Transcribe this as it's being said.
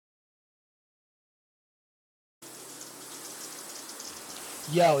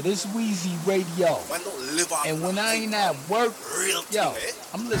Yo, this Weezy Radio. And when I ain't at work, yo,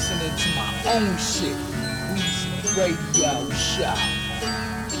 I'm listening to my own shit. Weezy Radio Show.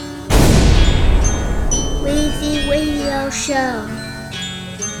 Weezy Radio Show.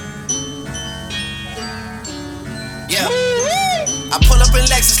 Yeah. I pull up in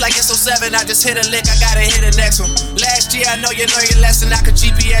Lexus like it's 07. I just hit a lick, I gotta hit the next one. Last year, I know you learned your lesson. I could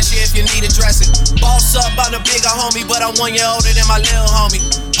GPS you if you need a dressing. Boss up, I'm the bigger homie, but I'm 1 year older than my little homie.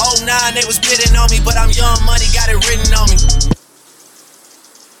 09, they was bidding on me, but I'm young money, got it written on me.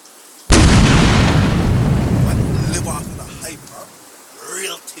 Live off of the hype, bro.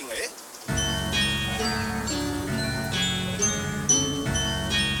 Real thing, eh?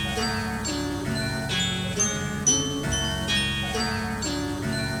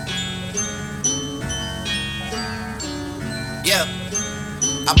 Yeah.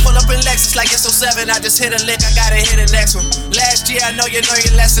 I pull up in Lexus like it's 07. I just hit a lick, I gotta hit the next one. Last year, I know you learned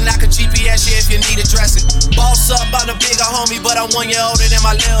your lesson. I could GPS you if you need a dressing. Boss up, I'm the bigger homie, but I'm 1 year older than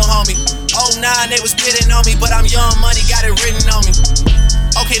my little homie. 09, they was bidding on me, but I'm young money, got it written on me.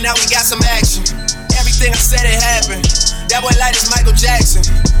 Okay, now we got some action. Everything I said, it happened. That boy light is Michael Jackson,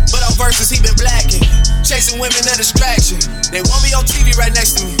 but on verses, he been blacking. Chasing women, a distraction. They want me on TV right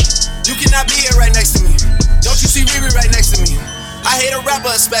next to me. You cannot be here right next to me. Don't you see Riri right next to me? I hate a rapper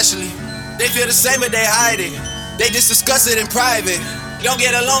especially. They feel the same but they hide it. They just discuss it in private. Don't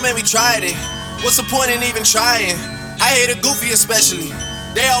get along, man, we tried it. What's the point in even trying? I hate a goofy especially.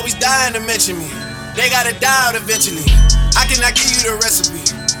 They always dying to mention me. They gotta die out eventually. I cannot give you the recipe.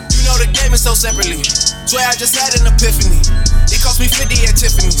 You know the game is so separately. Swear I just had an epiphany. It cost me 50 at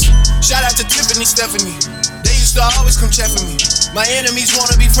Tiffany's. Shout out to Tiffany Stephanie. They used to always come check for me. My enemies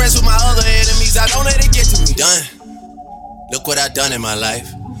wanna be friends with my other enemies. I don't let it get to me. Done. Look what I done in my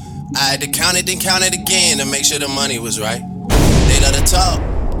life. I had to count it, then count it again to make sure the money was right. They love to talk.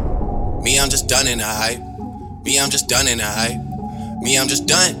 Me, I'm just done in the hype. Me, I'm just done in the hype. Me, I'm just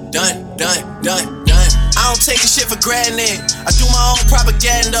done. I don't take a shit for granted. I do my own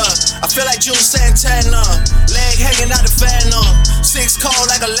propaganda. I feel like Jules Santana. Leg hanging out the phantom. 6 cold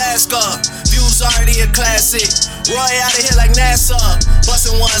like Alaska. Views already a classic. Roy out of here like NASA.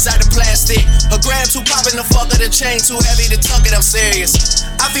 Bustin' ones out of plastic. Her gram too poppin' the fuck of the chain too heavy to tuck it, I'm serious.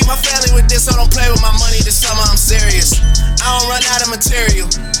 I feed my family with this, so don't play with my money this summer, I'm serious. I don't run out of material.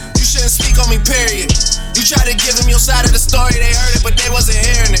 You shouldn't speak on me, period. You try to give them your side of the story, they heard it, but they wasn't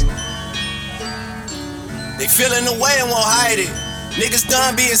hearing it. They feeling the way and won't hide it. Niggas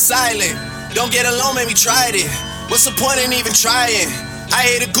done being silent. Don't get along, man, we tried it. What's the point in even trying? I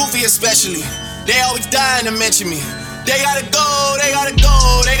hate a goofy especially. They always dying to mention me. They gotta go, they gotta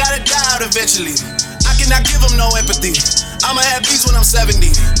die out eventually. I cannot give them no empathy. I'ma have beats when I'm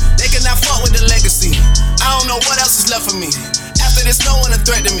 70. They cannot fuck with the legacy. I don't know what else is left for me. After this, no one a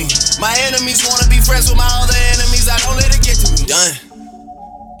threat to me. My enemies wanna be friends with my other enemies. I don't let it get to me. Done.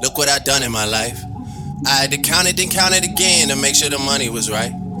 Look what I done in my life. I had to count it, then count it again to make sure the money was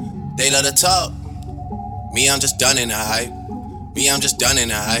right. They love to talk. Me, I'm just done in the hype. Me, I'm just done in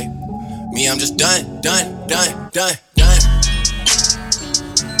the hype. Me, I'm just done.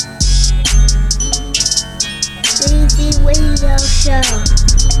 Weezy Radio Show.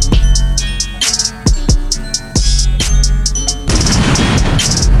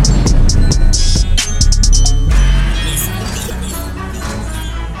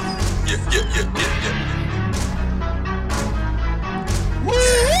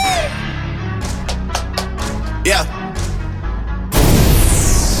 Yeah.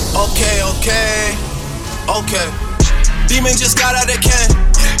 Okay. Demon just got out of can.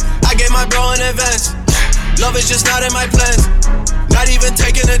 I gave my bro in advance. Love is just not in my plans. Not even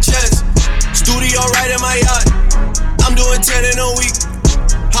taking a chance. Studio right in my yacht. I'm doing 10 in a week.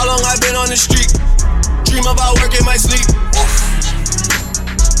 How long I been on the street? Dream about work in my sleep.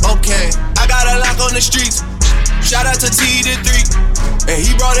 Okay, I got a lock on the streets. Shout out to T did 3. And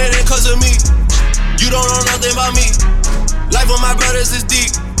he brought it in cause of me. You don't know nothing about me. Life with my brothers is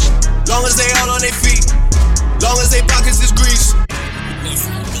deep. Long as they out on their feet. Long as they pockets is grease.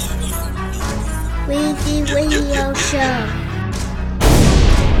 Weezy Radio Show.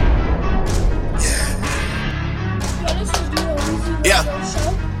 Yeah.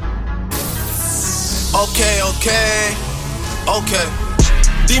 Okay.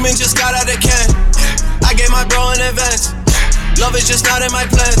 Demon just got out of can. I gave my bro in advance. Love is just not in my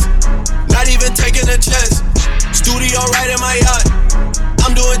plans. Not even taking a chance. Studio right in my yacht.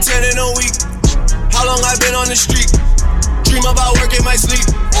 I'm doing 10 in a week. How long I been on the street? Dream about work in my sleep.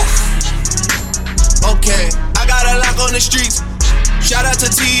 Okay, I got a lock on the streets. Shout out to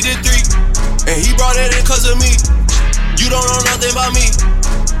T did 3. And he brought it in cause of me. You don't know nothing about me.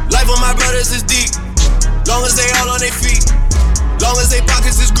 Life of my brothers is deep. Long as they all on their feet. Long as they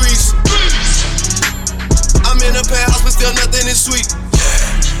pockets is grease. I'm in a penthouse, but still nothing is sweet.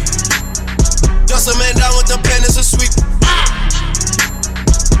 Dust a man down with the pen, it's a sweep.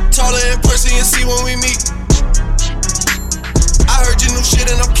 Taller in person, you see when we meet. I heard your new shit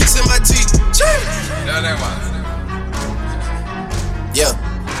and I'm kissing my teeth. Yeah.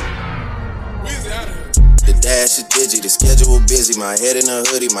 The dash is digi, the schedule busy. My head in a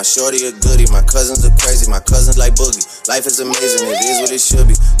hoodie, my shorty a goodie. My cousins are crazy, my cousins like Boogie. Life is amazing, it is what it should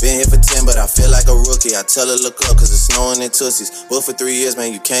be. Been here for 10, but I feel like a rookie. I tell her look up, cause it's snowing in Tussies. Booked for 3 years,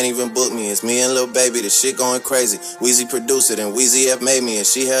 man, you can't even book me. It's me and Lil Baby, the shit going crazy. Weezy produced it, and Weezy F made me. And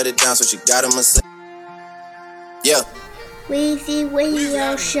she held it down, so she got him a say. Yeah. Weezy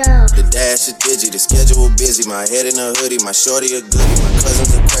Radio Show. The dash is digi, the schedule busy. My head in a hoodie, my shorty a goodie. My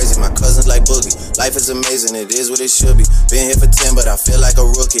cousins are crazy, my cousins like Boogie. Life is amazing, it is what it should be. Been here for 10, but I feel like a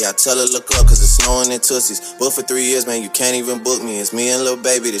rookie. I tell her look up, cause it's snowing in Tussies. Booked for 3 years, man, you can't even book me. It's me and Lil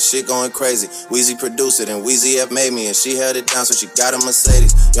Baby, the shit going crazy. Weezy produced it, and Weezy F made me. And she held it down, so she got a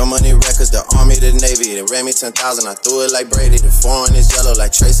Mercedes. Young Money Records, the Army, the Navy. They ran me 10,000, I threw it like Brady. The foreign is yellow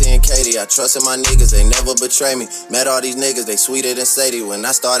like Tracy and Katie. I trusted my niggas, they never betray me. Met all these niggas, they sweeter than Sadie. When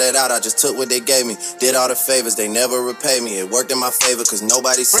I started out, I just took what they gave me. Did all the favors, they never repay me. It worked in my favor, cause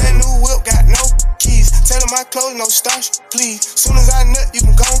nobody said. Brand new whip, got no keys. Tell my clothes, no starch, please. Soon as I nut, you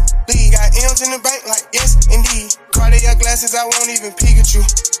can go leave. Got M's in the bank, like yes, indeed. Cartier glasses, I won't even peek at you.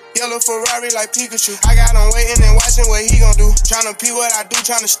 Yellow Ferrari like Pikachu. I got him waiting and watching what he gon' do. Tryna pee what I do,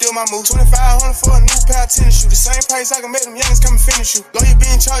 tryna steal my moves. 2,500 for a new pair of tennis shoes. The same price I can make them youngins come and finish you. Lawyer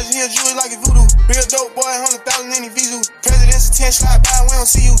being charged, he'll do it like a voodoo. Real dope boy, 100,000 in the Vizu. President's attention, slide by, we don't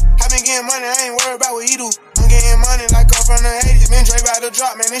see you. I been getting money, I ain't worried about what he do. I'm getting money like I'm from the 80s. Man, Dre about to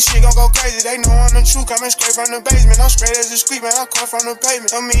drop, man, this shit gon' go crazy. They know I'm the truth, coming straight from the basement. I'm straight as a street, man, I come from the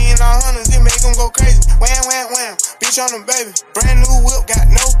pavement. A million all hundreds, it make them go crazy. Wham, wham, wham, bitch on them, baby. Brand new whip,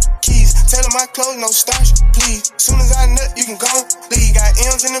 got no keys. Tell my clothes, no starch, please. Soon as I nut, you can go leave. Got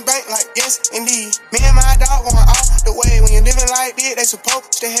M's in the bank, like yes, indeed. Me and my dog going all the way. When you're living like this, they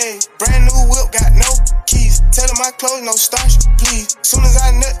supposed to hate. Brand new whip, got no keys. Tell my clothes, no starch, please. Soon as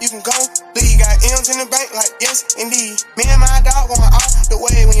I nut, you can go leave. Got M's in the bank, like yes, indeed. Me and my dog going all the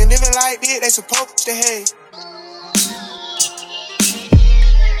way. When you're living like this, they supposed to hate.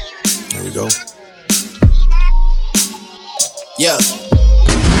 There we go. Yeah.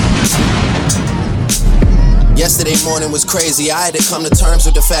 Yesterday morning was crazy. I had to come to terms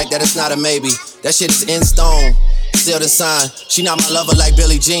with the fact that it's not a maybe. That shit is in stone, sealed and signed. She not my lover like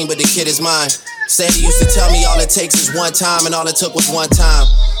Billie Jean, but the kid is mine. Sandy used to tell me all it takes is one time, and all it took was one time.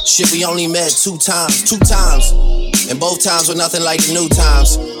 Shit, we only met two times. And both times were nothing like the new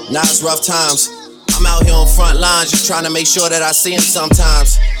times. Now it's rough times. I'm out here on front lines, just trying to make sure that I see him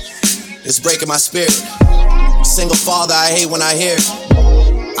sometimes. It's breaking my spirit. Single father, I hate when I hear it.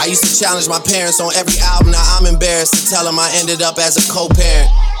 I used to challenge my parents on every album, now I'm embarrassed to tell them I ended up as a co-parent.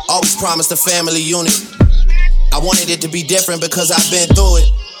 Always promised a family unit. I wanted it to be different because I've been through it.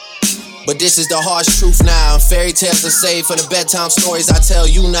 But this is the harsh truth now. Fairy tales are saved for the bedtime stories I tell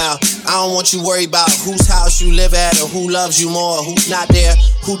you now. I don't want you worried about whose house you live at, or who loves you more, or who's not there,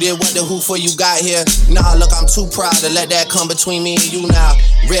 who did what to who for you got here. Nah, look, I'm too proud to let that come between me and you now.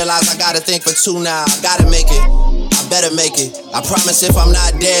 Realize I gotta think for two now. I gotta make it, I better make it. I promise if I'm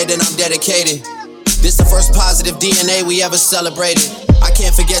not dead, then I'm dedicated. This the first positive DNA we ever celebrated. I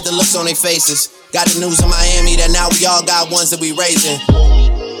can't forget the looks on their faces. Got the news in Miami that now we all got ones that we raising.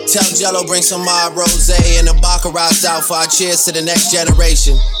 Tell Jello bring some Mob Rosé and the Baccarat out for our cheers to the next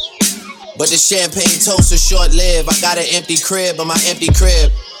generation. But the champagne toast is short-lived. I got an empty crib on my empty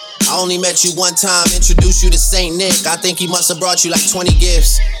crib. I only met you one time, introduced you to Saint Nick. I think he must have brought you like 20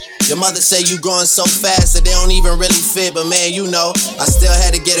 gifts. Your mother say you growing so fast that they don't even really fit. But man, you know, I still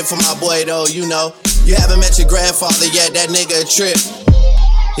had to get it for my boy though, you know. You haven't met your grandfather yet, that nigga a trip.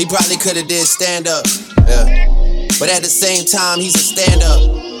 He probably could've did stand-up, yeah. But at the same time, he's a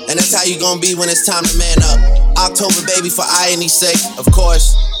stand-up. And that's how you gon' be when it's time to man up. October baby for Irene's sake, of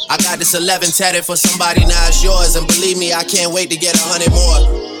course. I got this 11 tatted for somebody, now it's yours. And believe me, I can't wait to get 100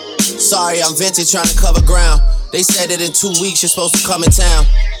 more. Sorry, I'm vintage trying to cover ground. They said that in 2 weeks you're supposed to come in town.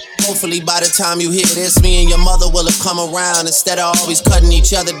 Hopefully by the time you hear this, me and your mother will have come around, instead of always cutting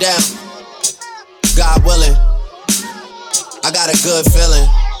each other down. God willing, I got a good feeling.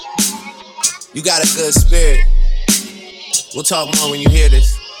 You got a good spirit. We'll talk more when you hear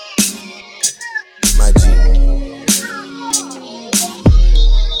this. My G.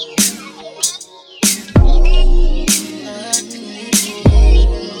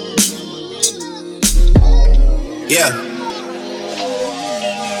 Yeah.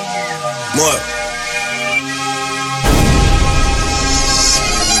 More.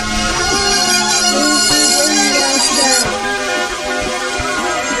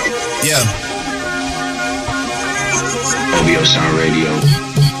 Yeah. OVO Sound Radio.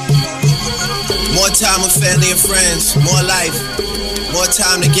 More time with family and friends, more life, more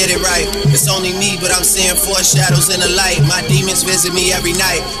time to get it right. It's only me, but I'm seeing foreshadows in the light. My demons visit me every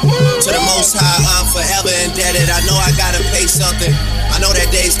night. To the Most High, I'm forever indebted. I know I gotta pay something. I know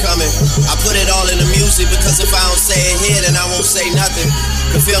that day's coming. I put it all in the music because if I don't say it here, then I won't say nothing.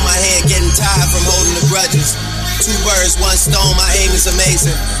 Can feel my head getting tired from holding the grudges. 2 birds, 1 stone, my aim is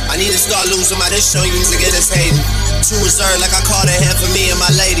amazing. I need to start losing my this show music and it's hating. Too reserved like I called ahead for me and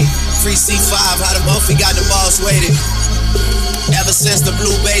my lady. Free C5, how the both we got the boss waited. Ever since the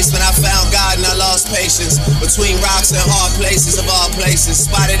blue basement, I found God and I lost patience. Between rocks and hard places of all places.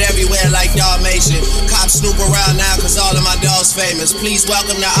 Spotted everywhere like Dalmatian. Cops snoop around now cause all of my dogs famous. Please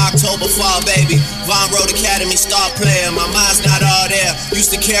welcome to October Fall, baby. Von Road Academy, start playing. My mind's not all there.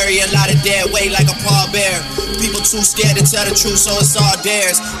 Used to carry a lot of dead weight like a pallbearer. People too scared to tell the truth, so it's all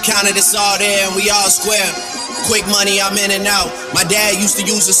theirs. Counted, it's all there and we all square. Quick money, I'm in and out. My dad used to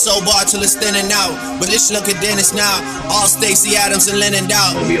use a soap bar till it's thinning out. But let's look at Dennis now. All Stacey Adams and Lennon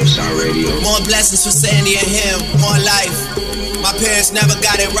Dow. OVO Sound Radio. More blessings for Sandy and him. More life. My parents never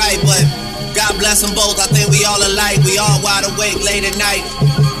got it right, but God bless them both. I think we all alike. We all wide awake late at night,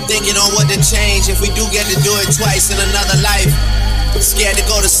 thinking on what to change if we do get to do it twice in another life. Scared to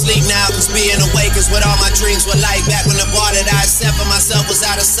go to sleep now, cause being awake is what all my dreams were like. Back when the bar that I set for myself was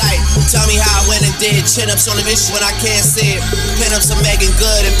out of sight. Tell me how I went and did chin-ups on the mission when I can't see it. Pin-ups of Megan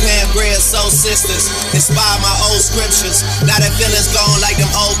Good and Pam Grier, soul sisters. Inspired my old scriptures. Now that feeling's gone like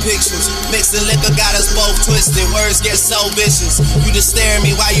them old pictures. Mixing liquor got us both twisted. Words get so vicious. You just stare at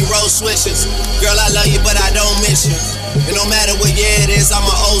me while you roll switches. Girl, I love you, but I don't miss you. And no matter what year it is, I'm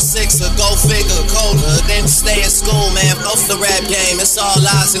an 06er, go figure, colder than stay in school, man. Off the rap game, it's all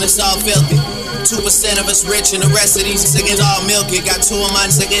lies and it's all filthy. 2% of us rich and the rest of these niggas all milky. Got 2 of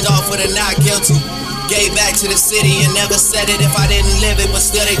mine niggas off with a not guilty. Gave back to the city and never said it if I didn't live it. But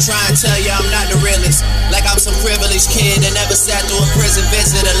still they try and tell you I'm not the realest. Like I'm some privileged kid that never sat through a prison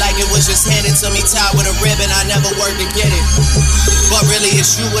visitor. Like it was just handed to me tied with a ribbon. I never worked to get it. But really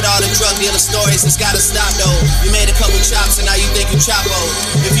it's you with all the drug dealer stories. It's gotta stop though. You made a couple chops and now you think you Chapo.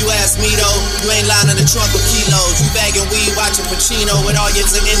 If you ask me though, you ain't lying in the trunk with kilos. You bagging weed, watching Pacino with all your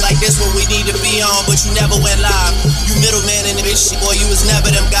zinging like this what we need to be on. But you never went live. You middleman in this shit, boy, you was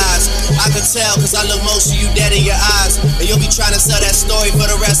never them guys. I could tell cause I look most of you dead in your eyes. And you'll be trying to sell that story for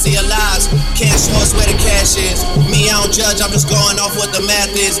the rest of your lives. Can't show us where the cash is. Me, I don't judge, I'm just going off what the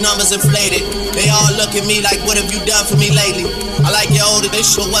math is. Numbers inflated. They all look at me like, what have you done for me lately? I like your older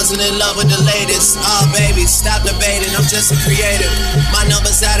bitch, but wasn't in love with the latest. Oh baby, stop debating, I'm just a creator. My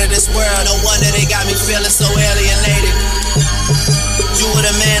numbers out of this world, no wonder they got me feeling so alienated. You were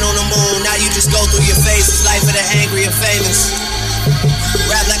the man on the moon, now you just go through your phases. Life of the angry and famous.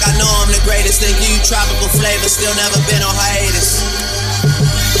 Rap like I know I'm the greatest, then give you tropical flavor, still never been on hiatus.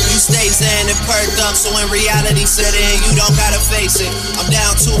 You stay zen and perked up, so when reality set in, you don't gotta face it. I'm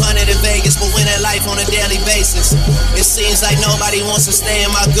down 200 in Vegas, but win at life on a daily basis. It seems like nobody wants to stay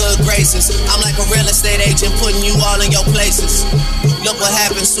in my good graces. I'm like a real estate agent putting you all in your places. Look what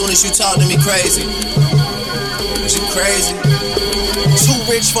happens soon as you talk to me crazy. Is you crazy? Too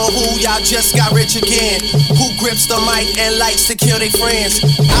rich for who, y'all just got rich again. Who grips the mic and likes to kill their friends?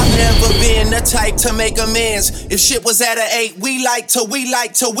 I've never been the type to make amends. If shit was at an 8, we like to.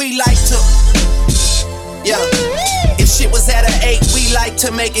 Yeah. If shit was at an 8, we like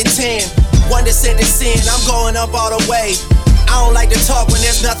to make it 10. 1 descent is sin, I'm going up all the way. I don't like to talk when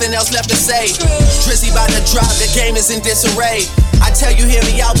there's nothing else left to say. Drizzy by the drop, the game is in disarray. I tell you, hear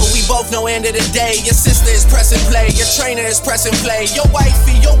me out, but we both know end of the day. Your sister is pressing play, your trainer is pressing play. Your wifey.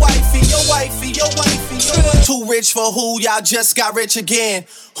 Too rich for who, y'all just got rich again.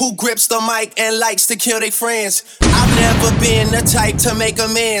 Who grips the mic and likes to kill their friends? I've never been the type to make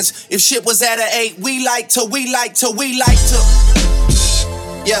amends. If shit was at an 8, we like to.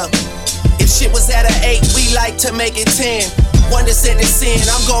 Yeah. If shit was at an 8, we like to make it 10. 1 descent is sin,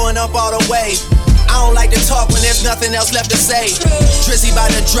 I'm going up all the way. I don't like to talk when there's nothing else left to say. Drizzy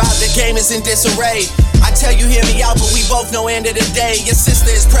by the drop, the game is in disarray. I tell you, hear me out, but we both know end of the day. Your sister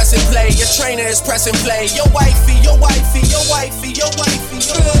is pressing play, your trainer is pressing play. Your wifey.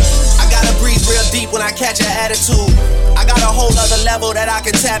 I gotta breathe real deep when I catch an attitude. I got a whole other level that I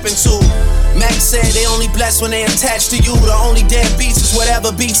can tap into. Max said they only blessed when they attached to you. The only dead beats is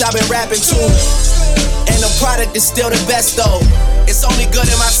whatever beats I've been rapping to. And the product is still the best though. It's only good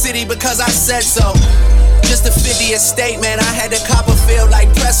in my city because I said so. Just the 50th state, man, I had the Copperfield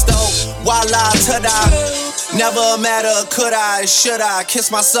like presto. Voila, ta-da. Never a matter of could I, should I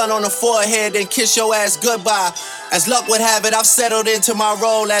kiss my son on the forehead, then kiss your ass goodbye. As luck would have it, I've settled into my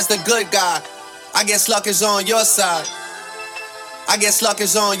role as the good guy. I guess luck is on your side. I guess luck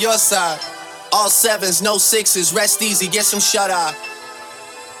is on your side. All 7s, no 6s, rest easy, get some shut-eye.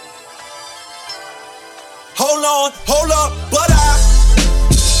 Hold up, but I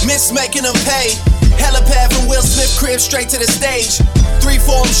miss making them pay. Helipad from Will Smith crib straight to the stage. 3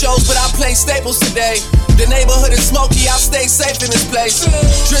 forum shows, but I play staples today. The neighborhood is smoky, I'll stay safe in this place.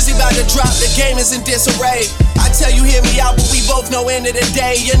 Drizzy about to drop, the game is in disarray. I tell you, hear me out, but we both know end of the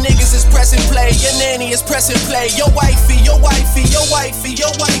day. Your niggas is pressing play, your nanny is pressing play. Your wifey.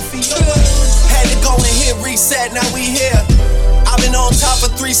 Had to go and hit reset, now we here. I've been on top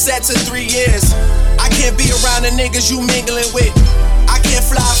for 3 sets in 3 years. I can't be around the niggas you mingling with. I can't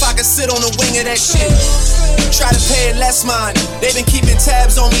fly if I can sit on the wing of that shit. Try to pay it less mind. They been keeping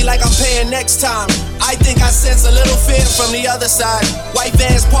tabs on me like I'm paying next time. I think I sense a little fear from the other side. White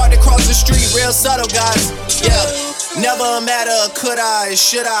vans parked across the street, real subtle guys. Yeah, never a matter of could I,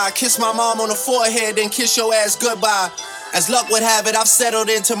 should I kiss my mom on the forehead, then kiss your ass goodbye. As luck would have it, I've settled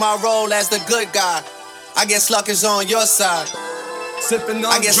into my role as the good guy. I guess luck is on your side.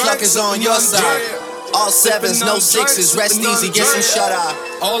 I guess luck is on your side. All 7s, no 6s, rest easy, get some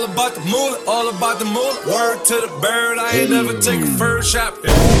shut-eye. All about the moolah, all about the moolah. Word to the bird, I ain't never take a first shot.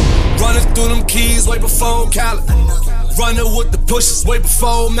 Running through them keys way before Cali. Running with the pushes way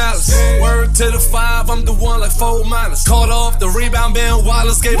before Malice. Word to the 5, I'm the one like 4 minus. Caught off the rebound, Ben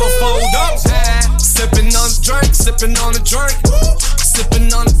Wallace gave her $4. Sipping on the drink, sipping on the drink.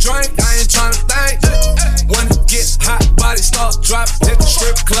 Sipping on the drink, I ain't tryna think. When it get hot, body start dropping. Hit the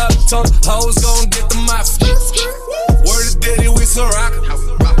strip club, told the hoes gon' get the mop. Word to Diddy, we some rockin'.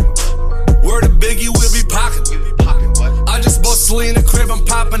 Word to Biggie, we'll be pockin'. I just bought Selena crib, I'm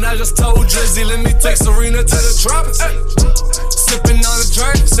poppin'. I just told Drizzy, let me take Serena to the tropics. Sippin' on the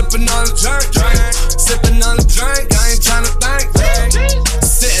drink, sippin' on the drink. Sippin' on the drink, I ain't tryna think.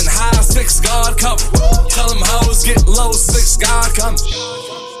 Sitting high, 6 guard cover. Tell them hoes get low, 6 guard coming.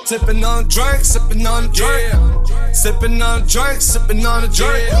 Sippin' on the drink, sippin' on the drink. Sippin' on the drink, sippin' on the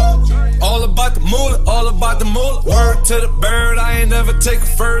drink. All about the moolah, all about the moolah. Word to the bird, I ain't never take a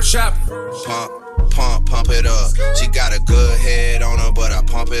first shot. Pump it up. She got a good head on her, but I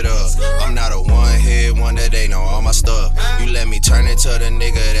pump it up. I'm not a one-hit wonder, they know all my stuff. You let me turn into the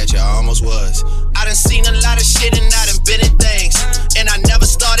nigga that you almost was. I done seen a lot of shit and I done been in things. And I never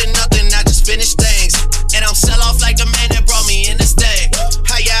started nothing, I just finished things. And I'm sell off like the man that brought me in this day.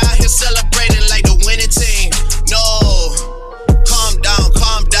 How ya out here celebrating like the winning team? No, calm down.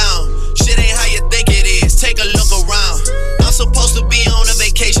 Shit ain't how you think it is, take a look around. I'm supposed to be on a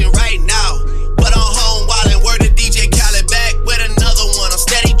vacation right now, but I'm home wildin', word to DJ Khaled, back with another one. I'm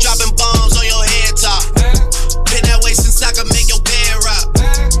steady dropping bombs on your head top. Been that way since I could make your bed rock.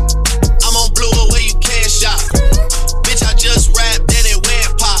 I'm on blue where you can't shop. Bitch, I just rapped, then it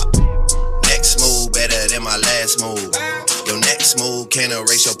went pop. Next move better than my last move. Your next move can't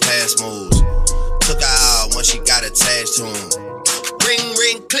erase your past moves. Took her out when she got attached to him.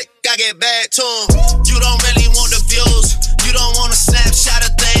 Ring, click, I get back to him. You don't really want the views. You don't want a snapshot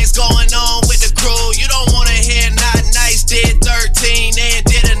of things going on with the crew. You don't wanna hear not nice, did 13 and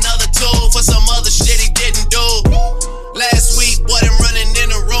did another 2 for some other shit he didn't do. Last week, boy, them running in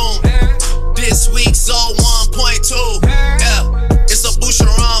the room. This week, sold 1.2. Yeah, it's a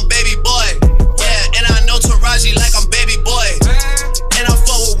Boucheron, baby boy. Yeah, and I know Taraji like I'm baby boy. And I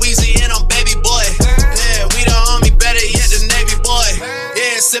fuck with Weezy and I'm baby boy. Yeah, we the army, better yet the Navy boy.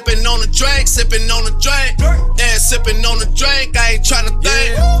 Yeah, sippin' on the drink, sippin' on the drink. Yeah, sippin' on the drink, I ain't tryna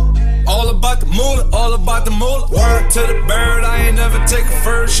think. Yeah. All about the moolah, all about the moolah. Word to the bird, I ain't never take a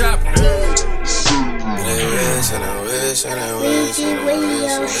first shot. Weezy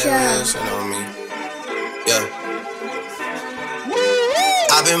Radio Show. On me. Yeah.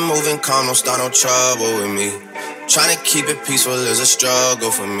 I've been moving calm, don't start no trouble with me. Trying to keep it peaceful is a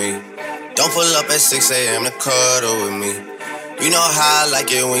struggle for me. Don't pull up at 6 a.m. to cuddle with me. You know how I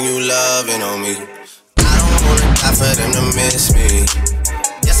like it when you loving on me. I don't wanna die for them to miss me.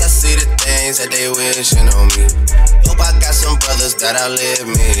 Yes, I see the things that they wishing on me. Hope I got some brothers that outlive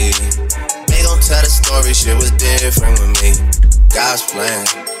me. They gon' tell the story, shit was different with me. God's plan,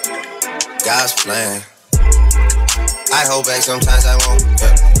 God's plan. I hold back, sometimes I won't.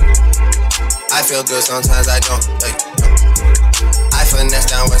 Yeah. I feel good, sometimes I don't. Hey. I finesse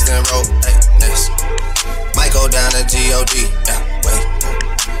down Western Road. Hey. Next. Might go down to G.O.D. Yeah. Wait.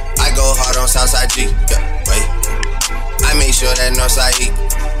 I go hard on Southside G. Yeah. Wait. I make sure that Northside eat.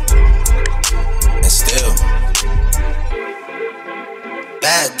 And still,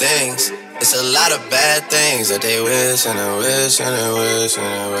 things. It's a lot of bad things that they wish and they wish and they wish and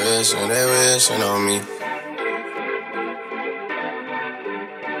they wish and they wishing on me.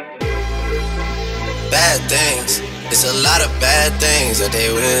 Bad things. It's a lot of bad things that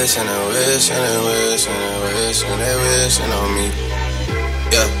they wish and they wish and they wish and they wish and they wishing on me.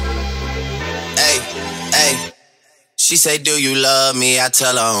 Yeah. Hey, hey. She say, do you love me? I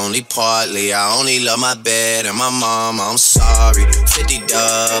tell her only partly. I only love my bed and my mama, I'm sorry. 50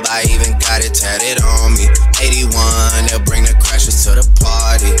 dub, I even got it tatted on me. 81, they'll bring the crashers to the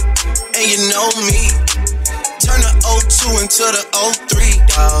party. And you know me, turn the 02 into the 03,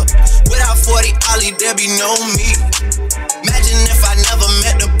 dawg. Without 40 Ollie, there be no me. Imagine if I never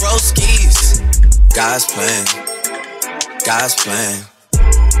met the broskies. God's plan, God's plan.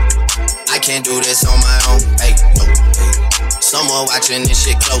 I can't do this on my own, hey, no, hey. Someone watching this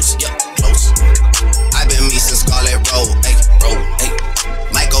shit close, yeah, close. I've been me since Scarlet Road, hey, hey.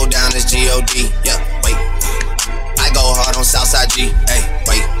 Might go down as G.O.D., yeah, wait. I go hard on Southside G, hey,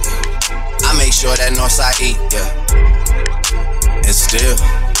 wait. I make sure that Northside E, yeah. And still,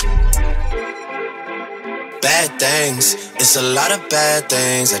 bad things. It's a lot of bad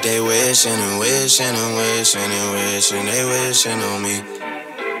things that they wishing and wishing and wishing and wishing they wishing on me,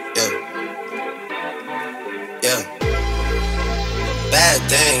 yeah. Yeah, bad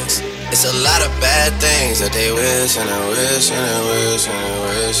things. It's a lot of bad things that they wish and they wish and they wish and they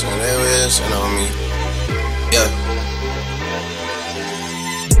wish and they wishing on me. Yeah.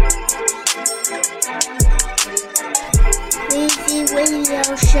 Weezy Radio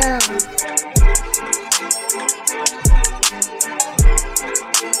Show.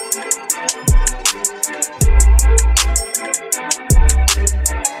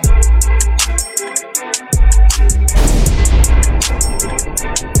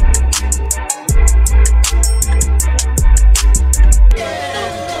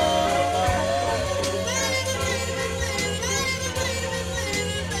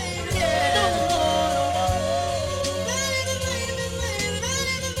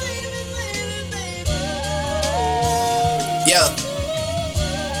 Yeah.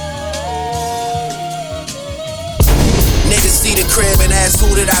 Niggas see the crib and ask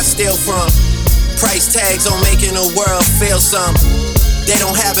who did I steal from. Price tags on making the world feel some. They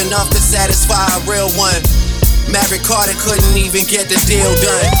don't have enough to satisfy a real one. Maverick Carter couldn't even get the deal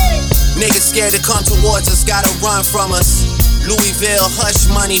done. Niggas scared to come towards us, gotta run from us. Louisville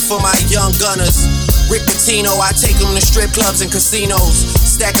hush money for my young gunners. Rick Pitino, I take them to strip clubs and casinos.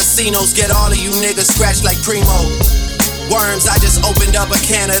 Stack casinos, get all of you niggas scratched like Primo. Worms, I just opened up a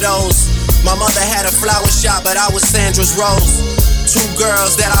can of those. My mother had a flower shop, but I was Sandra's Rose. Two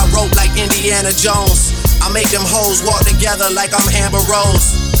girls that I wrote like Indiana Jones. I make them hoes walk together like I'm Amber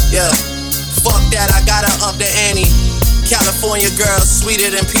Rose. Yeah, fuck that, I gotta up the ante. California girls,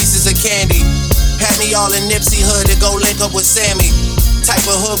 sweeter than pieces of candy. Had me all in Nipsey hood to go link up with Sammy. Type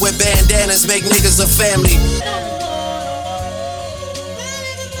of hood with bandanas make niggas a family.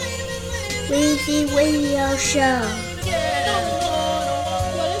 Weezy Radio Show.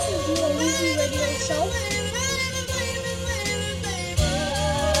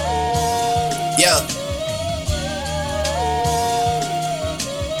 Yeah.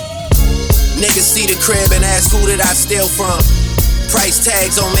 Niggas see the crib and ask who did I steal from. Price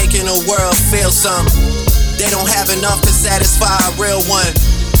tags on making the world feel some. They don't have enough to satisfy a real one.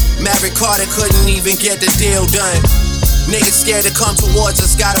 Maverick Carter couldn't even get the deal done. Niggas scared to come towards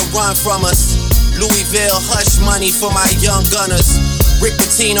us, gotta run from us. Louisville hush money for my young gunners. Rick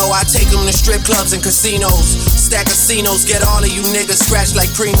Pitino, I take them to strip clubs and casinos. Stack casinos, get all of you niggas scratched like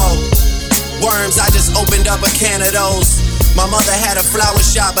Primo. Worms, I just opened up a can of those. My mother had a flower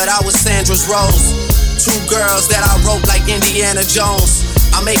shop, but I was Sandra's Rose. Two girls that I wrote like Indiana Jones.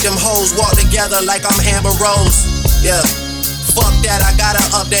 I make them hoes walk together like I'm Amber Rose. Yeah, fuck that, I gotta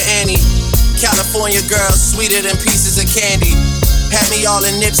up the ante. California girls, sweeter than pieces of candy. Had me all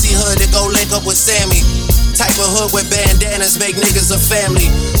in Nipsey hood to go link up with Sammy. Type of hood with bandanas make niggas a family.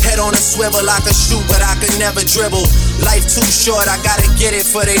 Head on a swivel, I could shoot, but I could never dribble. Life too short, I gotta get it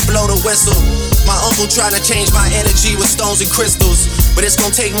for they blow the whistle. My uncle trying to change my energy with stones and crystals, but it's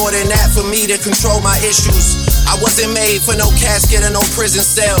gonna take more than that for me to control my issues. I wasn't made for no casket or no prison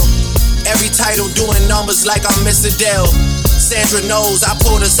cell. Every title doing numbers like I'm Mr. Dell. Sandra knows I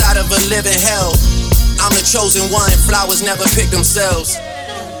pulled us out of a living hell. I'm the chosen one, flowers never pick themselves.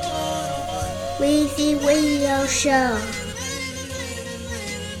 Weezy Radio Show.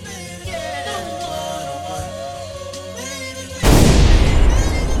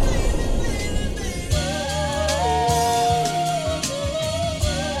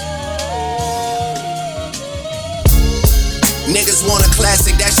 Niggas want a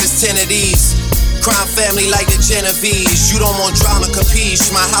classic, that's just 10 of these. Crime family like the Genovese. You don't want drama, capiche?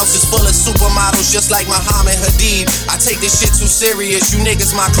 My house is full of supermodels just like Muhammad Hadid. I take this shit too serious, you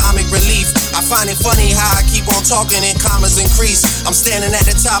niggas my comic relief. I find it funny how I keep on talking and commas increase. I'm standing at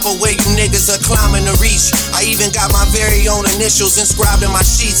the top of where you niggas are climbing to reach. I even got my very own initials inscribed in my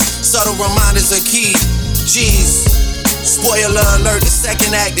sheets. Subtle reminders are key. Jeez. Spoiler alert, the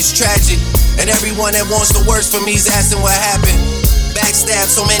second act is tragic. And everyone that wants the worst for me is asking what happened. Backstabbed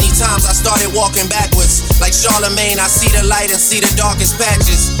so many times I started walking backwards. Like Charlemagne, I see the light and see the darkest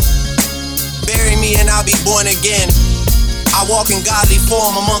patches. Bury me and I'll be born again. I walk in godly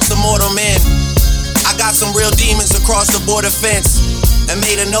form amongst the mortal men. I got some real demons across the border fence, and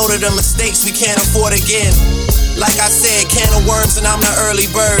made a note of the mistakes we can't afford again. Like I said, can of worms and I'm the early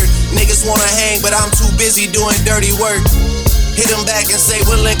bird. Niggas wanna hang but I'm too busy doing dirty work. Hit them back and say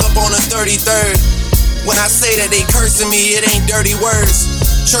we'll link up on the 33rd. When I say that they cursing me, it ain't dirty words.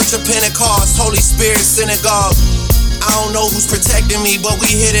 Church of Pentecost, Holy Spirit synagogue. I don't know who's protecting me, but we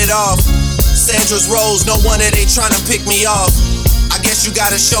hit it off. Sandra's Rose, no wonder they tryna pick me off. I guess you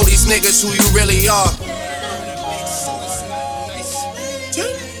gotta show these niggas who you really are.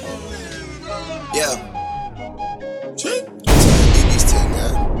 Yeah.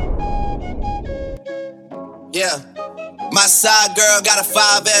 Yeah. My side girl got a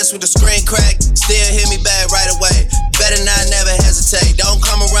 5S with the screen crack. Still hit me back right away. Better not never hesitate. Don't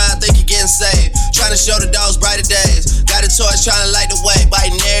come around, think you're getting saved. Trying to show the dogs brighter days. Got a torch trying to light the way.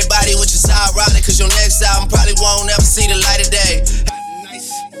 Biting everybody, which is ironic, cause your next album probably won't ever see the light of day.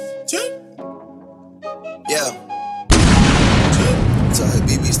 Yeah. So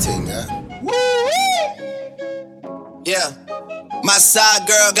BB's thing, yeah. Yeah. My side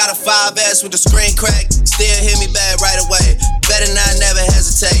girl got a 5S with the screen crack. Still hit me back right away. Better not never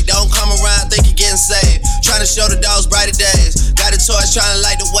hesitate. Don't come around, think you're getting saved. Trying to show the dogs brighter days. Got a torch trying to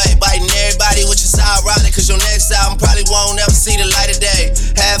light the way. Biting everybody, which is ironic, cause your next album probably won't ever see the light of day.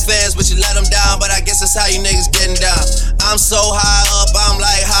 Have fans, but you let them down. But I guess that's how you niggas getting down. I'm so high up, I'm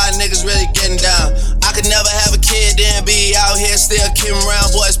like, how niggas really getting down? I could never have a kid, then be out here still kidding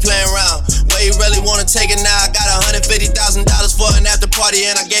around, boys playing around. Where you really wanna take it now? I got $150,000 for an after party,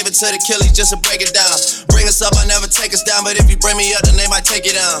 and I gave it to the killies just to break it down. Bring us up, I never take us down, but if you bring me up, then they might take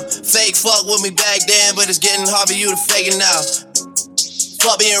it down. Fake fuck with me back then, but it's getting hard for you to fake it now.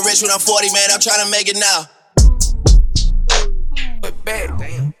 Fuck being rich when I'm 40, man, I'm trying to make it now. But back,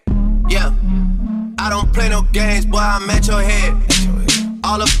 damn. Yeah. I don't play no games, boy, I'm at your head.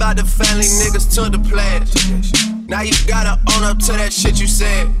 All about the family, niggas to the pledge. Now you gotta own up to that shit you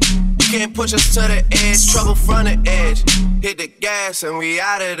said. You can't push us to the edge, trouble from the edge. Hit the gas and we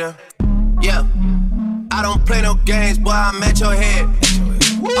out of there. Yeah, I don't play no games, boy, I'm at your head.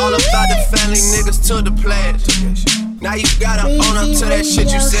 All about the family, niggas to the pledge. Now you gotta own up to that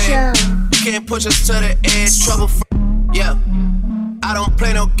shit you said. You can't push us to the edge, trouble from. Yeah, I don't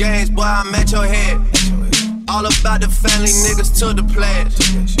play no games, boy, I'm at your head. All about the family, niggas to the pledge.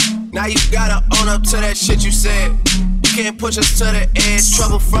 Now you gotta own up to that shit you said. You can't push us to the edge,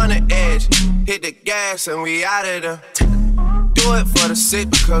 trouble from the edge. Hit the gas and we out of there. Do it for the sick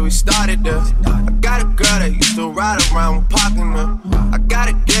because we started there. I got a girl that used to ride around with parking her. I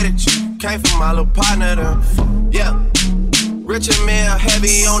gotta get it, you came from my little partner there. Yeah, Richard Mille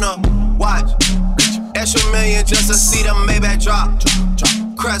heavy on the watch. Extra million just to see the Maybach drop.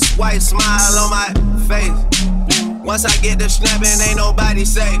 Crust white smile on my face. Once I get the snapping, ain't nobody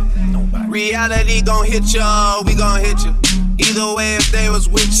safe. Reality gon' hit ya, we gon' hit you. Either way, if they was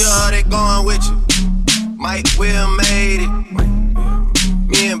with ya, they going with you. Mike Will made it.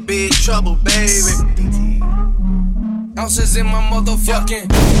 Me in big trouble, baby. Ounces in my motherfucking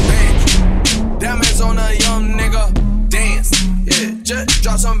bag. Diamonds on a young nigga. Dance, yeah. Just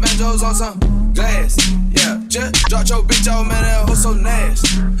drop some banjos on some glass. Yeah, just drop your bitch out, man, that hoe so nasty.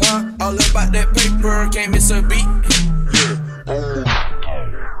 Huh? All about that paper, can't miss a beat.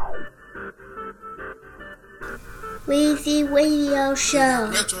 Weezy Radio Show.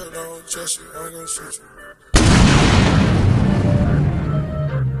 Metro don't trust you, I'm gonna shoot you.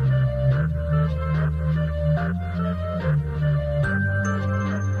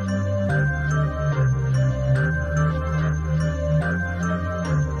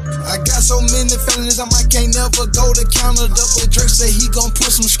 I got so many feelings, I might can't never go to Canada. But Drake say he gon'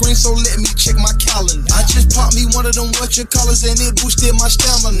 put some screens, so let me check my calendar. I just popped me one of them what you callers and it boosted my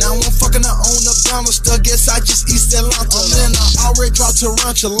stamina. Now I'm fucking her on the banister, guess I just eat Atlanta. Then I already dropped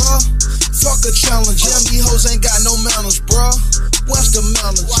Tarantula. Fuck a challenge, yeah, me hoes ain't got no manners, bruh. What's the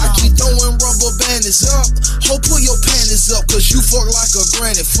manners? I keep throwing rubber bandits up. Ho, pull your panties up, cause you fuck like a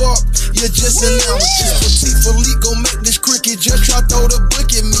granny. Fuck, you're just an amateur. Petite Philippe gon' make this cricket rookie, just try throw the book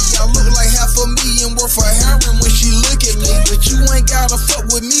at me. I look like $500,000 worth of heroin when she look at me. But you ain't gotta fuck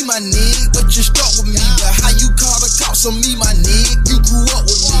with me, my nigga, but you stuck with me. But how you call the cops on me, my nigga? You grew up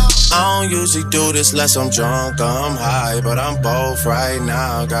with me. I don't usually do this unless I'm drunk or I'm high, but I'm both right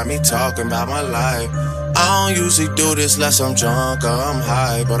now. Got me talking about my life. I don't usually do this unless I'm drunk or I'm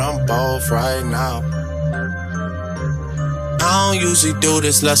high, but I'm both right now. I don't usually do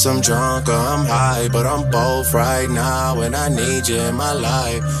this unless I'm drunk or I'm high, but I'm both right now and I need you in my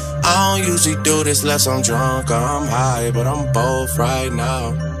life. I don't usually do this unless I'm drunk or I'm high, but I'm both right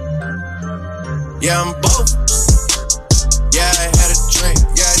now. Yeah, I'm both. Yeah, I had a drink,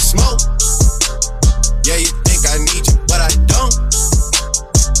 yeah, I smoke. Yeah, you think I need you, but I don't.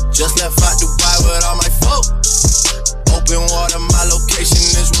 Just left out Dubai with all my folk. Open water, my location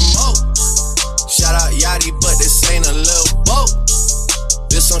is remote. Shout out Yachty, but this ain't a little boat.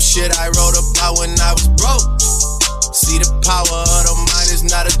 This some shit I wrote about when I was broke. See, the power of the mind is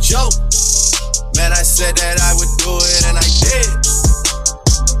not a joke. Man, I said that I would do it and I did.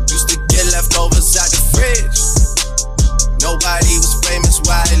 Used to get leftovers out the fridge. Nobody was famous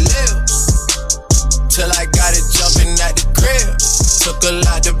where I live, till I got it jumping at the crib. Took a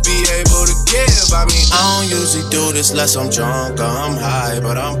lot to be able to give. I mean, I don't usually do this unless I'm drunk or I'm high,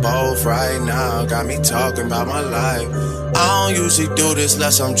 but I'm both right now. Got me talking about my life. I don't usually do this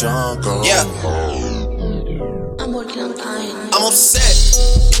unless I'm drunk or I'm high. I'm working on dying. I'm upset.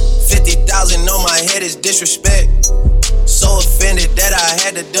 50,000 on my head is disrespect. So offended that I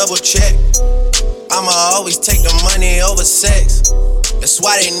had to double check. I'ma always take the money over sex. That's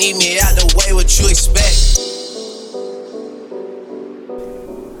why they need me out the way. What you expect?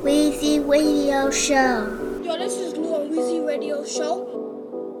 Weezy Radio Show. Yo, this is Lou on Weezy Radio Show.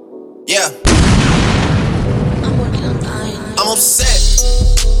 Yeah. I'm working on dying. I'm upset.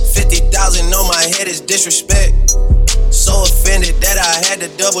 50,000 on my head is disrespect. So offended that I had to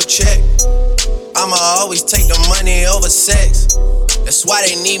double check. I'ma always take the money over sex. That's why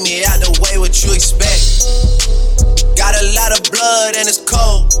they need me out the way. What you expect? Got a lot of blood and it's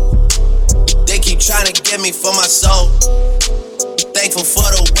cold. They keep trying to get me for my soul. Thankful for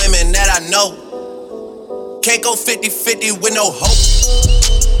the women that I know. Can't go 50-50 with no hope.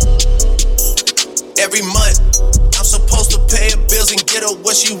 Every month I'm supposed to pay her bills and get her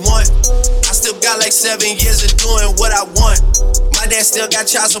what she want. I still got like 7 years of doing what I want. My dad still got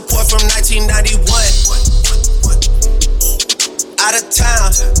child support from 1991. Out of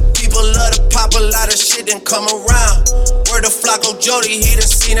town, people love to pop a lot of shit and come around. Word to Flacco Jody, he done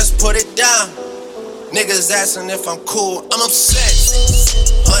seen us put it down. Niggas asking if I'm cool, I'm upset.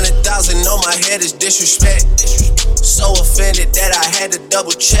 100,000 on my head is disrespect. So offended that I had to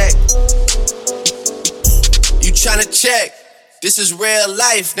double check. You tryna check? This is real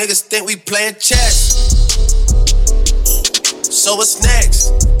life, niggas think we playing chess. So what's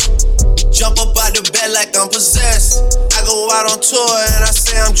next? Jump up out the bed like I'm possessed. I go out on tour and I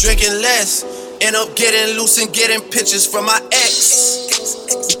say I'm drinking less. End up getting loose and getting pictures from my ex.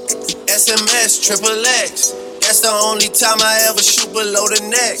 SMS, XXX. That's the only time I ever shoot below the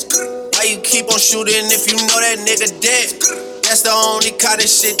neck. Why you keep on shooting if you know that nigga dead? That's the only kind of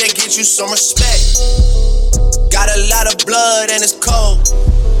shit that gets you some respect. Got a lot of blood and it's cold.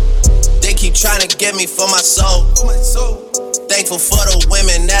 They keep trying to get me for my soul. Thankful for the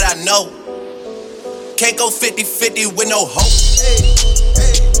women that I know. Can't go 50-50 with no hope.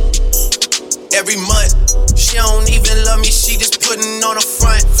 Every month, she don't even love me, she just putting on a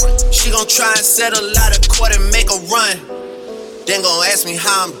front. She gon' try and settle out of court and make a run. Then gon' ask me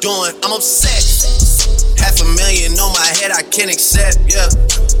how I'm doing, I'm upset. $500,000 on my head I can't accept, yeah.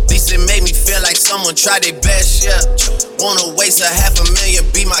 At least it made me feel like someone tried their best, yeah. Wanna waste $500,000,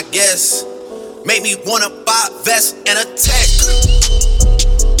 be my guest. Make me wanna buy a vest and a tech.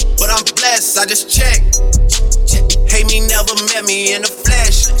 But I'm blessed, I just checked. Hate me, never met me in the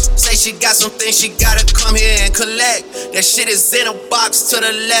flesh. Say she got some things she gotta come here and collect. That shit is in a box to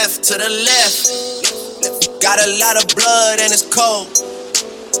the left, to the left. Got a lot of blood and it's cold.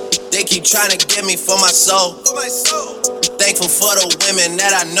 They keep trying to get me for my soul. Thankful for the women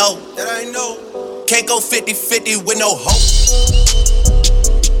that I know. Can't go 50-50 with no hope.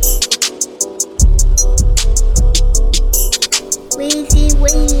 Weezy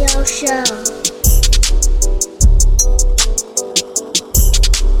Radio Show.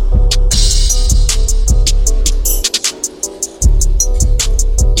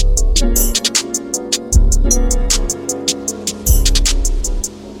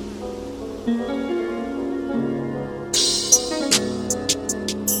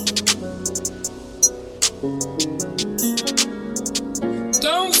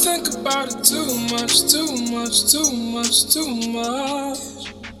 Don't think about it too much, too much, too much, too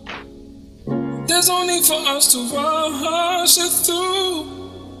much. There's no need for us to rush it through.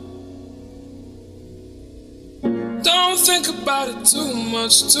 Don't think about it too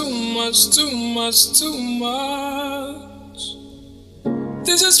much, too much, too much, too much.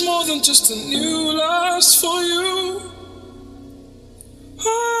 This is more than just a new lust for you.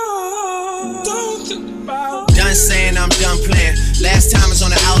 Oh, don't think about it. Done saying I'm done playing. Last time is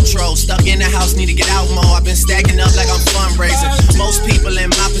on the outro. Stuck in the house, need to get out more. I've been stacking up like I'm fundraising. Most people in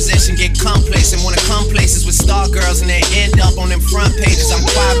my position get complacent. Wanna come places with star girls and they end up on them front pages. I'm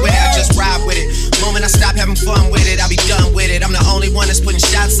quiet with it, I just ride with it. Moment I stop having fun with it, I'll be done with it. I'm the only one that's putting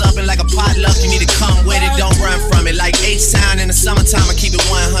shots up and like a potluck, you need to come with it. Don't run from it. Like H-Town in the summertime, I keep it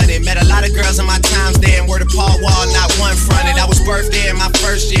 100. Met a lot of girls in my times there and word of Paul Wall, not one fronted. I was birthed there in my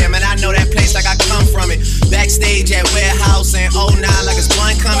first year, man, I know that place like I come from it. Backstage at Warehouse and 09 like it's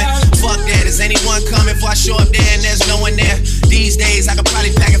one coming. Fuck that, is anyone coming before I show up there and there's no one there? These days I could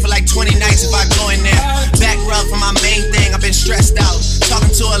probably pack it for like 20 nights if I go in there. Back rub for my main thing, I've been stressed out.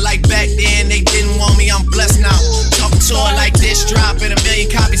 Talking to her like back then, they didn't want me, I'm blessed now. Talking to her like this drop and 1 million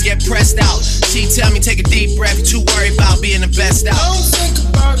copies get pressed out. She tell me take a deep breath, you too worried about being the best out. Don't think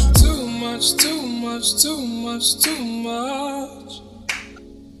about it too much, too much, too much, too much.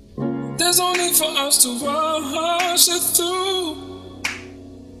 There's no need for us to rush it through.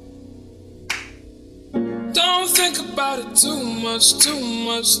 Don't think about it too much, too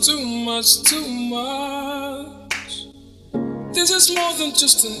much, too much, too much. This is more than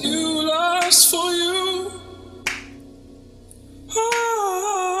just a new lust for you.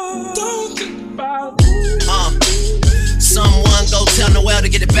 Oh, don't think about it. Someone go tell Noel to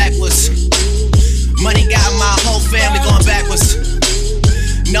get it backwards. Money got my whole family going backwards.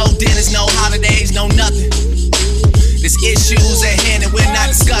 No dinners, no holidays, no nothing. There's issues at hand that we're not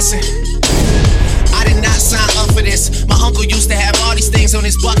discussing. I did not sign up for this. My uncle used to have all these things on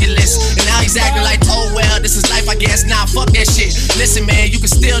his bucket list, and now he's acting like, oh well, this is life I guess. Nah, fuck that shit. Listen man, you can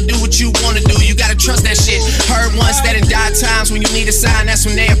still do what you wanna do. You gotta trust that shit. Heard once that in die times when you need a sign, that's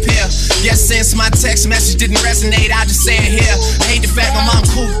when they appear. Guess since my text message didn't resonate, I just say it here. I hate the fact my mom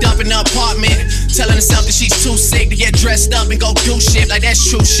cooped up in the apartment, telling herself that she's too sick to get dressed up and go do shit. Like that's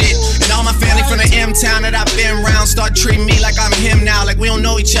true shit. And all my family from the M-town that I've been around start treating me like I'm him now. Like we don't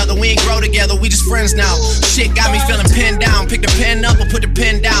know each other, we ain't grow together, we just friends now. Shit got me feeling pinned down. Pick the pen up or put the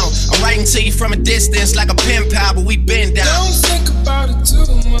pen down. I'm writing to you from a distance like a pen pal, but we been down. Don't think about it too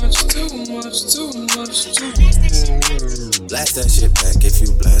much, too much, too much, too much. Blast that shit back if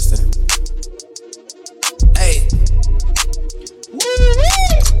you blasting. Hey.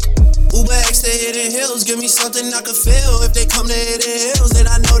 Uber X to Hidden Hills, give me something I can feel. If they come to Hidden Hills, then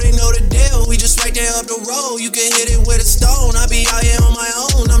I know they know the deal. We just right there up the road, you can hit it with a stone. I be out here on my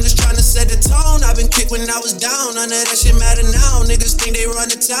own, I'm just trying to set the tone. I've been kicked when I was down, none of that shit matter now. Niggas think they run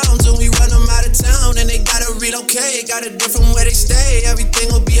the town till we run them out of town. And they gotta relocate, got a different where they stay.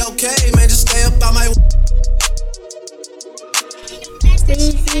 Everything will be okay, man, just stay up on my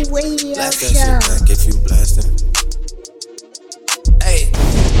Weezy Radio Blast that Show. shit back if you blasting. Hey.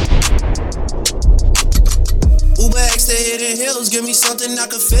 Uber X to Hidden Hills, give me something I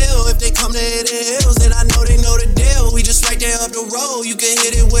can feel. If they come to Hidden Hills, then I know they know the deal. We just right there up the road, you can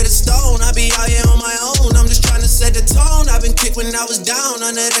hit it with a stone. I be out here on my own, I'm just trying to set the tone. I've been kicked when I was down,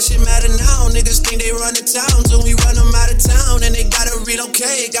 none of that shit matter now. Niggas think they run the town till we run them out of town. And they gotta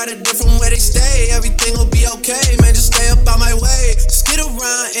relocate, got a different where they stay. Everything will be okay, man, just stay up on my way. Skid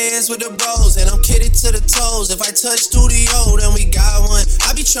around ends with the bros, and I'm kidded to the toes. If I touch studio, then we got one.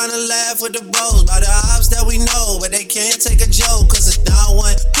 I be trying to laugh with the bros by the ops that we know, but they can't take a joke, cause it's not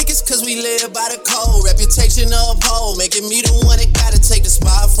one. Think it's cause we live by the code, reputation to uphold, making me the one that gotta take the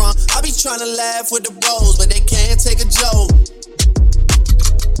spot from. I be trying to laugh with the bros, but they can't take a joke.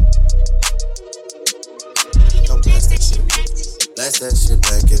 Don't blast that shit. Blast that shit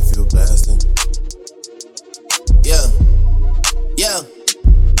back if you blasting. Yeah. Yeah.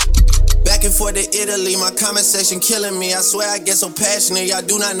 Back and forth to Italy, my comment section killing me. I swear I get so passionate, y'all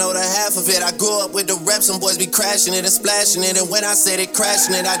do not know the half of it. I grew up with the rap, some boys be crashing it and splashing it. And when I say they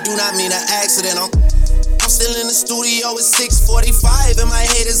crashing it, I do not mean an accident. I'm still in the studio at 6:45, and my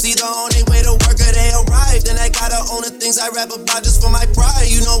haters either on their way to work or they arrived. And I gotta own the things I rap about just for my pride.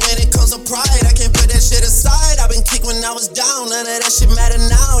 You know when it comes to pride, I can't put that shit aside. I've been kicked when when I was down. None of that shit matter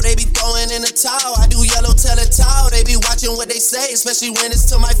now. They be throwing in the towel. I do yellow, tell a towel. They be watching what they say, especially when it's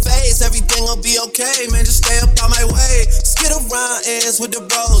to my face. Everything gon' be okay, man, just stay up on my way. Skid around ends with the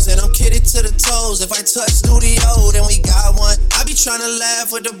bros, and I'm kidded to the toes. If I touch studio, then we got one. I be tryna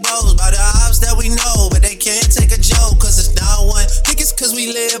laugh with the bros by the ops that we know, but they can't take a joke, cause it's not one. Think it's cause we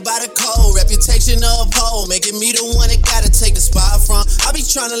live by the code. Reputation of hoe, making me the one that gotta take the spot from. I be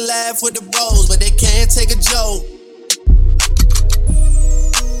tryna laugh with the bros, but they can't take a joke.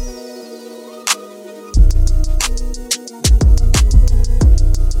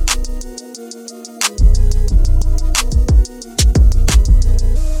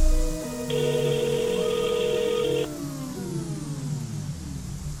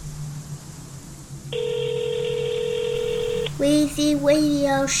 Weezy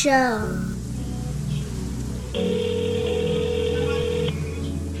Radio Show.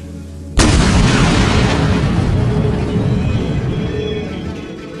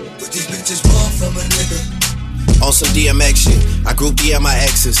 On some DMX shit, I group DM my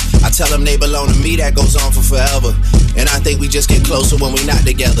exes. I tell them they belong to me, that goes on for forever. And I think we just get closer when we not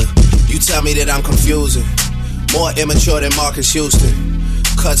together. You tell me that I'm confusing, more immature than Marcus Houston.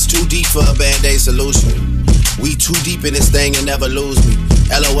 Cuts too deep for a Band-Aid solution. We too deep in this thing and never lose me.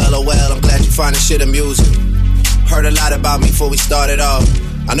 LOL, I'm glad you find this shit amusing. Heard a lot about me before we started off.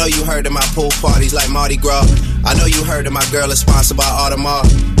 I know you heard of my pool parties like Mardi Gras. I know you heard of my girl is sponsored by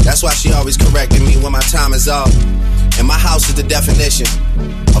Audemars. That's why she always correcting me when my time is off. And my house is the definition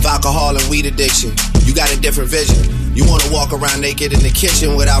of alcohol and weed addiction. You got a different vision. You wanna walk around naked in the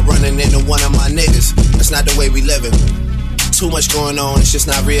kitchen without running into one of my niggas. That's not the way we living. Too much going on, it's just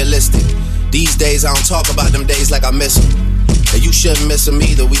not realistic. These days I don't talk about them days like I miss them. And you shouldn't miss them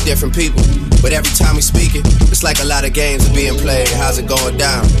either, we different people. But every time we speak it, it's like a lot of games are being played. How's it going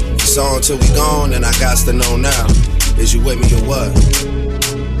down? It's on till we gone, and I got to know now. Is you with me or what?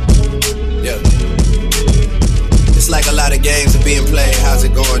 Yeah. It's like a lot of games are being played. How's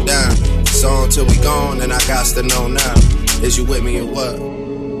it going down? It's on till we gone, and I got to know now. Is you with me or what?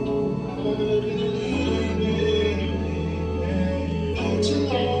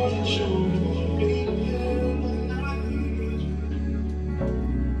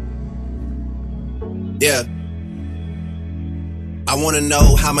 Yeah. I wanna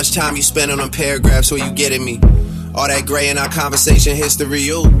know how much time you spend on them paragraphs where you getting me. All that gray in our conversation history,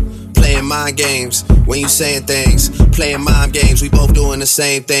 you playing mind games when you saying things. Playing mind games, we both doing the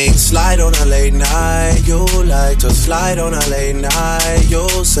same thing. Slide on a late night, you like to slide on a late night. You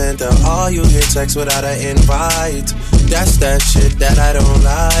send her all you hear text without an invite. That's that shit that I don't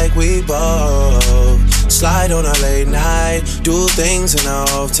like. We both slide on a late night, do things in our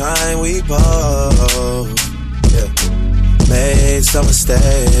off time. We both, yeah, made some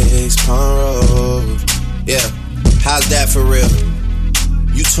mistakes, pun road. Yeah, how's that for real?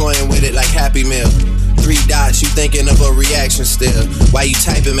 You toying with it like Happy Meal. 3 dots, you thinking of a reaction still. While you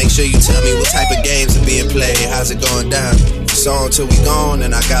typing, make sure you tell me what type of games are being played. How's it going down? It's on till we gone,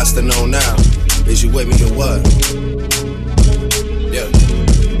 and I got to know now. Is you with me or what? Yeah.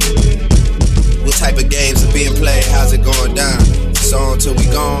 What type of games are being played? How's it going down? It's on till we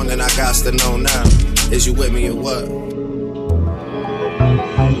gone, and I got to know now. Is you with me or what?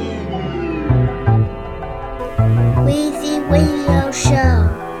 Weezy Radio Show.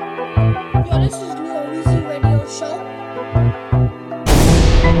 Yo, this is Leo Weezy Radio Show.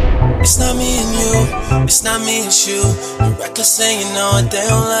 It's not me and you, it's not me and you. You're reckless and you know it, they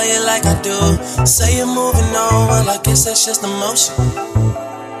don't love you like I do. Say you're moving on, well I guess that's just emotion.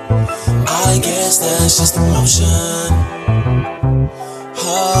 I guess that's just emotion. Oh,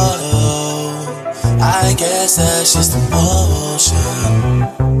 I guess that's just emotion.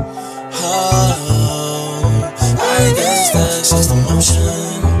 Oh, I guess that's just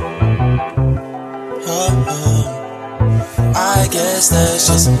emotion. Oh, I guess that's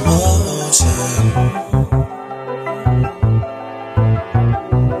just emotion.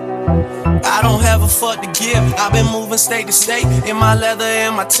 I don't have a fuck to give. I've been moving state to state in my leather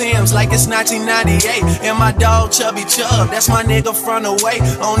and my Timbs like it's 1998. And my dog Chubby Chub, that's my nigga from the way.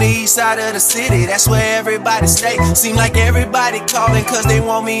 On the east side of the city, that's where everybody stay. Seem like everybody calling cause they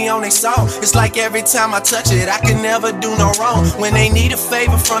want me on their song. It's like every time I touch it, I can never do no wrong. When they need a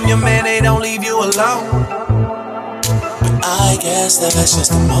favor from your man, they don't leave you alone. But I guess that's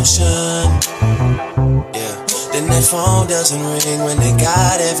just emotion. Yeah. Then their phone doesn't ring when they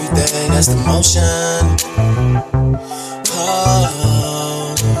got everything. That's the motion.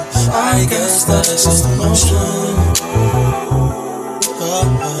 Oh, I guess that's just emotion. Oh,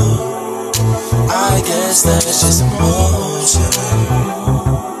 I guess that's just emotion.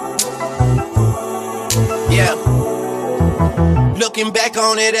 Yeah. Looking back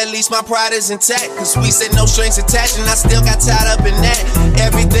on it, at least my pride is intact. Cause we said no strings attached and I still got tied up in that.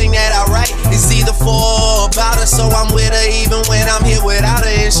 Everything that I write is either for or about her. So I'm with her even when I'm here without her.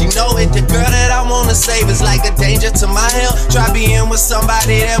 And she know it, the girl that I wanna save is like a danger to my health. Try being with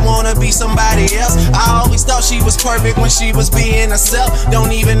somebody that wanna be somebody else. I always thought she was perfect when she was being herself. Don't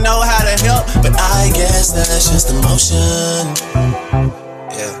even know how to help, but I guess that's just emotion.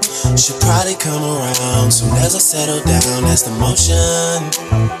 Yeah, should probably come around soon as I settle down. That's the motion.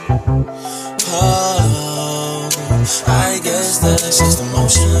 Oh, I guess that's just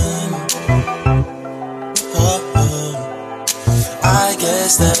emotion. Oh, I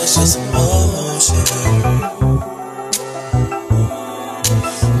guess that's just emotion.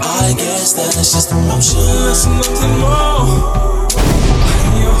 I guess that's just emotion. Listen, nothing more.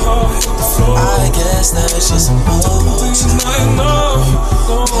 I guess that's just emotion.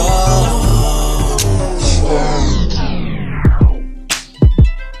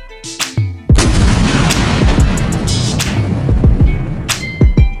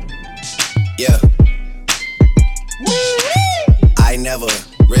 Yeah. I never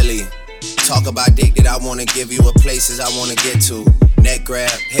really talk about dick that I wanna give you or places I wanna get to. Neck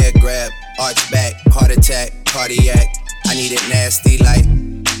grab, head grab, arch back, heart attack, cardiac. I need it nasty like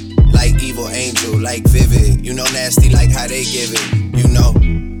evil angel, like vivid. You know nasty like how they give it. You know,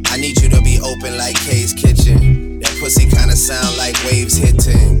 I need you to be open like Kay's Kitchen. That pussy kinda sound like waves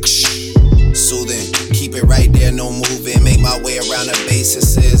hitting. Soothing, keep it right there, no moving. Make my way around the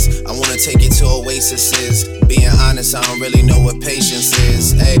bases. I wanna take you to oases. Being honest, I don't really know what patience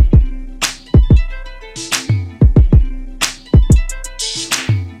is. Hey.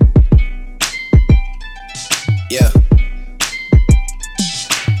 Yeah.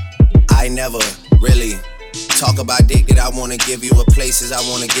 I never really talk about dick that I wanna give you or places I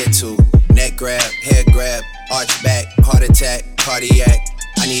wanna get to. Neck grab, head grab, arch back, heart attack, cardiac.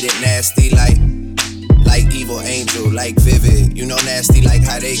 I need it nasty like evil angel, like vivid. You know nasty like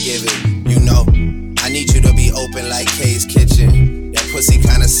how they give it. You know, I need you to be open like Kay's Kitchen. That pussy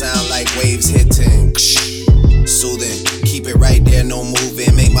kinda sound like waves hitting. Soothing, keep it right there, no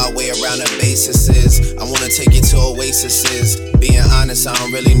moving. Make my way around the bases. I wanna take you to oases. Being honest, I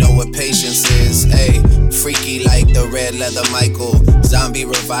don't really know what patience is. Hey, freaky like the red leather Michael. Zombie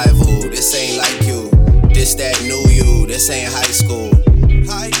revival, this ain't like you. This that new you, this ain't high school.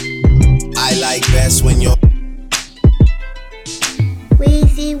 I like best when you're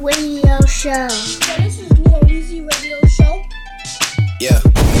Weezy Radio Show. So this is Lil Weezy Radio Show. Yeah.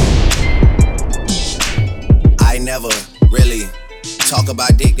 I never really talk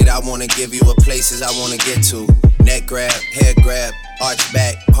about dick that I wanna give you or places I wanna get to. Neck grab, head grab, arch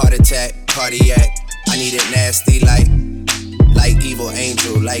back, heart attack, cardiac. I need it nasty like evil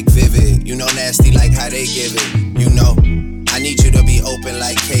angel, like vivid. You know nasty like how they give it. You know, I need you to be open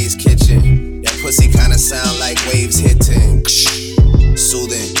like Kay's Kitchen. That pussy kinda sound like waves hitting.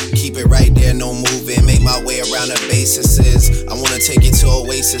 Soothing, keep it right there, no moving. Make my way around the bases. I wanna take you to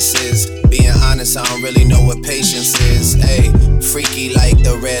oases. Being honest, I don't really know what patience is. Hey, freaky like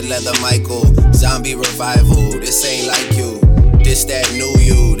the red leather Michael. Zombie revival, this ain't like you. This that new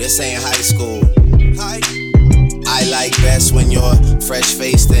you, this ain't high school. I like best when you're fresh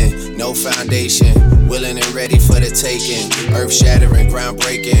faced and no foundation. Willing and ready for the taking. Earth shattering,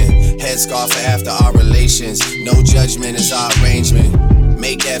 groundbreaking. Headscarf after our relations. No judgment is our arrangement.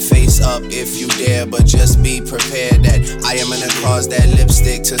 Make that face up if you dare, but just be prepared that I am gonna cause that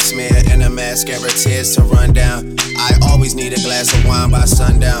lipstick to smear and a mascara tears to run down. I always need a glass of wine by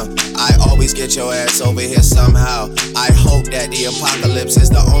sundown. I always get your ass over here somehow. I hope that the apocalypse is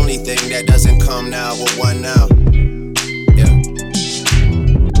the only thing that doesn't come now with one now. Yeah.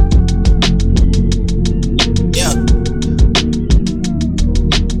 Yeah.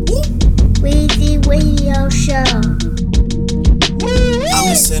 Weezy Radio Show. I'm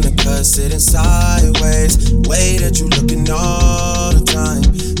just in the cut sitting sideways. Way that you looking all the time.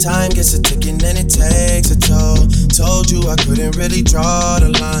 Time gets a ticking and it takes a toll. Told you I couldn't really draw the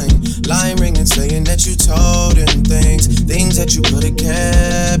line. Line ringing saying that you told him things that you could've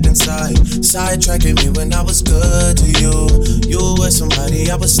kept inside. Sidetracking me when I was good to you. You were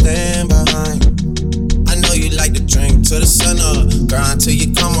somebody I would stand behind. I know you like to drink till the sun up, grind till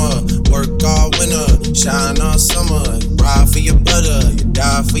you come up, work all winter, shine all summer, ride for your brother, you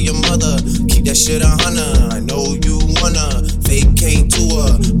die for your mother, keep that shit 100. I know you wanna vacate to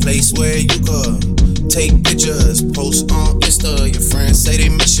a place where you could take pictures, post on Insta. Your friends say they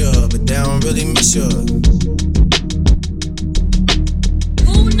miss you, but they don't really miss you.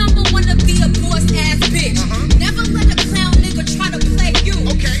 Rule number one to be a boss ass bitch. Never let a clown nigga try to play you.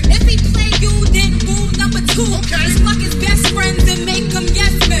 If he play you, then rule number two is fuck his best friends and make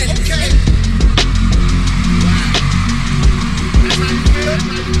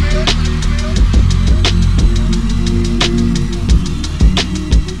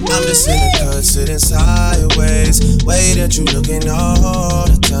Should've seen the cut sitting sideways. Way that you looking all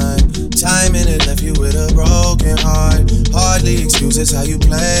the time. Timing it left you with a broken heart. Hardly excuses how you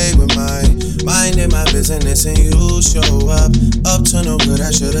play with mine. Minding my business and you show up. Up to no good,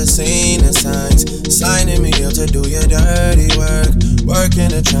 I should've seen the signs. Signing me up to do your dirty work.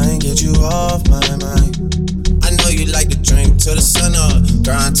 Working to try and get you off my mind. I know you like to drink till the sun up.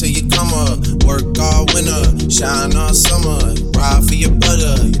 Grind till you come up. Work all winter, shine all summer. Ride for your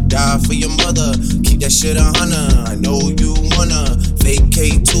brother, you die for your mother. Keep that shit 100. I know you wanna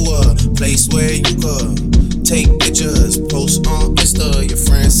vacate to a place where you could take pictures, post on Insta. Your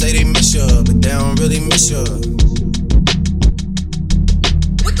friends say they miss you, but they don't really miss you.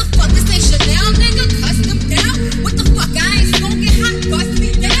 What the fuck, this ain't Chanel, nigga? Custom down? What the fuck, I ain't smoking hot, bust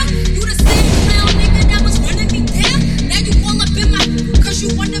me down? You the same clown nigga that was running me down? Now you all up in my cause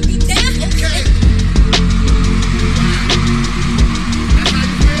you wanna be down? Okay.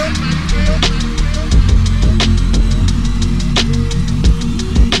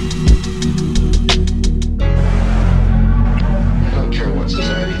 I don't care what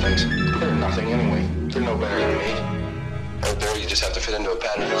society thinks. They're nothing anyway. They're no better than me. Out there, you just have to fit into a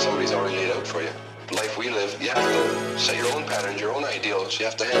pattern that somebody's already laid out for you. The life we live, you have to set your own patterns, your own ideals. You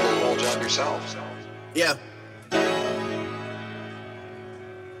have to handle the whole job yourself. Yeah.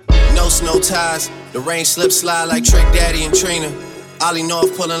 No snow ties, the rain slip slide like Trick Daddy and Trina. Ollie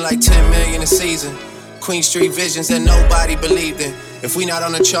North pulling like 10 million a season. Queen Street visions that nobody believed in. If we not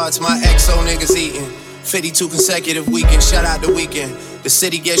on the charts, my XO niggas eating. 52 consecutive weekends, shout out the weekend. The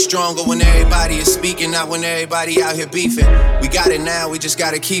city gets stronger when everybody is speaking, not when everybody out here beefing. We got it now, we just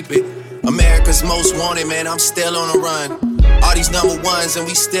gotta keep it. America's most wanted, man, I'm still on the run. All these number ones and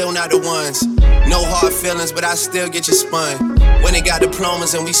we still not the ones. No hard feelings, but I still get you spun. When they got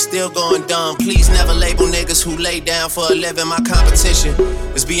diplomas and we still going dumb. Please never label niggas who lay down for a living. My competition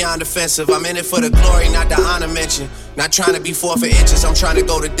is beyond offensive. I'm in it for the glory, not the honor mention. Not trying to be 4 for inches, I'm trying to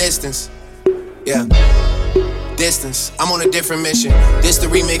go the distance. Yeah. Distance, I'm on a different mission. This the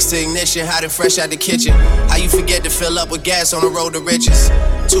remix to Ignition, hot and fresh out the kitchen. How you forget to fill up with gas on the road to riches?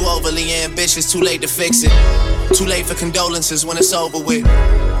 Too overly ambitious, too late to fix it. Too late for condolences when it's over with.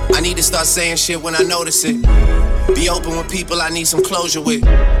 I need to start saying shit when I notice it. Be open with people I need some closure with.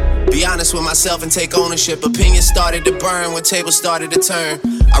 Be honest with myself and take ownership. Opinions started to burn when tables started to turn.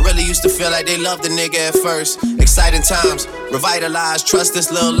 I really used to feel like they loved the nigga at first. Exciting times, revitalized. Trust this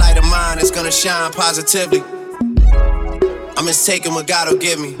little light of mine, it's gonna shine positively. I'm just taking what God'll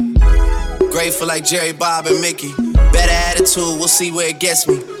give me. Grateful like Jerry, Bob, and Mickey. Better attitude, we'll see where it gets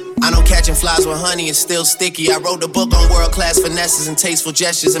me. I know catching flies with honey is still sticky. I wrote a book on world-class finesses and tasteful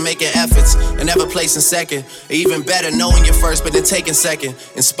gestures and making efforts and never placing second. Or even better, knowing you're first but then taking second.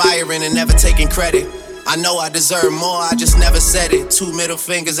 Inspiring and never taking credit. I know I deserve more, I just never said it. 2 middle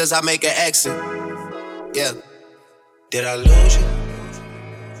fingers as I make an exit. Yeah. Did I lose you?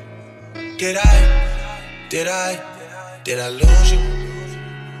 Did I lose you?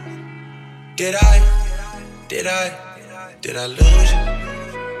 Did I lose you?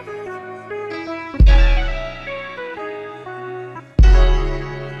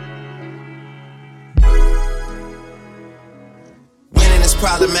 Winning is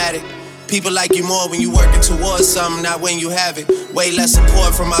problematic. People like you more when you working towards something, not when you have it. Way less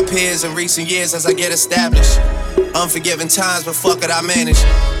support from my peers in recent years as I get established. Unforgiving times, but fuck it, I manage.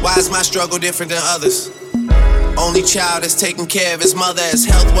 Why is my struggle different than others? Only child that's taking care of his mother as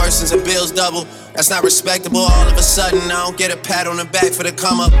health worsens and bills double. That's not respectable. All of a sudden, I don't get a pat on the back for the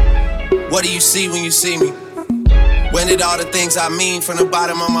come up. What do you see when you see me? When did all the things I mean from the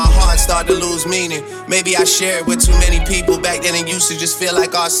bottom of my heart start to lose meaning? Maybe I shared with too many people. Back then it used to just feel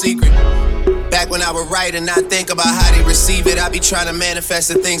like our secret. Back when I would write and not think about how they receive it, I'd be trying to manifest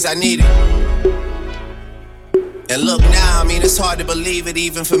the things I needed. And look now, I mean, it's hard to believe it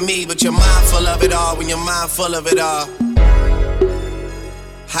even for me, but you're mindful of it all when you're mindful of it all.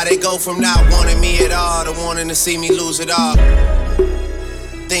 How they go from not wanting me at all to wanting to see me lose it all.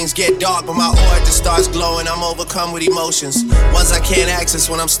 Things get dark, but my aura just starts glowing. I'm overcome with emotions, ones I can't access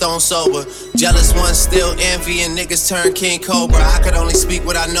when I'm stone sober. Jealous ones still envy and niggas turn King Cobra. I could only speak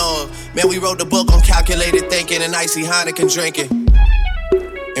what I know of. Man, we wrote the book on calculated thinking and icy Heineken drinking.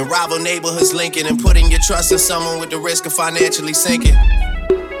 In rival neighborhoods linking and putting your trust in someone with the risk of financially sinking.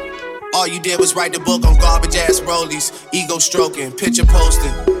 All you did was write the book on garbage ass rollies, ego stroking, picture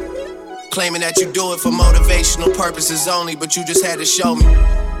posting. Claiming that you do it for motivational purposes only, but you just had to show me.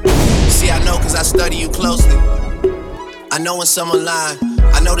 See, I know cause I study you closely. I know when someone lying.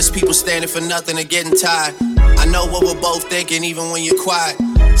 I notice people standing for nothing and getting tired. I know what we're both thinking even when you're quiet.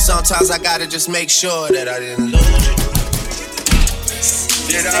 Sometimes I gotta just make sure that I didn't lose you.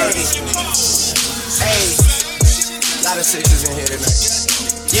 Hey, lot of sixes in here tonight.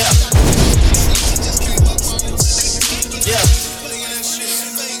 Yeah. Yeah.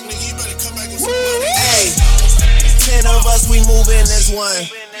 Hey, 10 of us, we moving as one.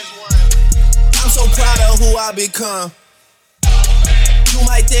 I'm so proud of who I become. You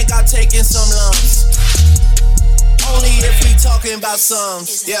might think I'm taking some lumps. Only if we talking about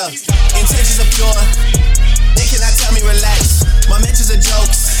sums. Yeah, intentions are pure. They cannot tell me relax. My mentions are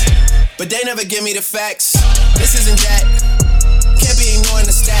jokes, but they never give me the facts. This isn't that. Can't be ignoring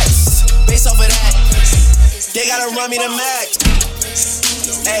the stats. Based off of that, they gotta run me the max.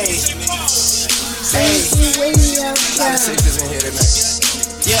 Hey, hey, a lot of sixes in here tonight.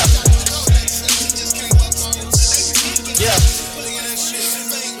 Yeah, yeah.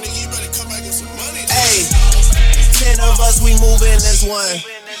 Hey, 10 of us, we moving as one.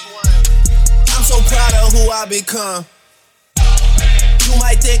 I'm so proud of who I become. You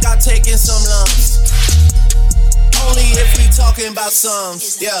might think I'm taking some lumps. Only if we talking about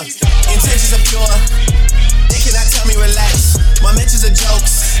sums. Yeah, intentions are pure. They cannot tell me relax. My mentions are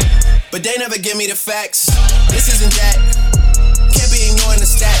jokes, but they never give me the facts. This isn't that. Can't be ignoring the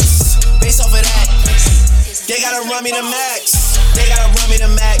stats. Based off of that, they gotta run me the max. They gotta run me the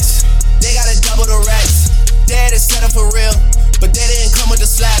max. They gotta double the racks. They had it set up for real, but they didn't come with the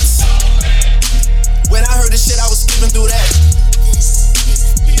slaps. When I heard the shit, I was skipping through that.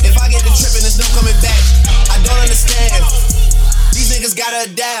 If I get the trippin', there's no coming back. I don't understand. These niggas gotta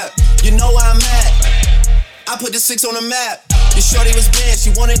adapt. You know where I'm at. I put the 6 on the map. Your shorty was bad, she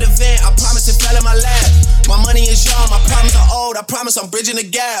wanted a vent. I promise it fell in my lap. My money is young, my problems are old. I promise I'm bridging the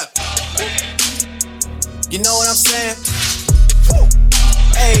gap. You know what I'm saying?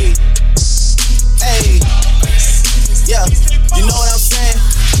 Hey, hey, yeah. You know what I'm saying?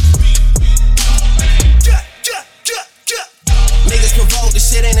 Niggas provoke,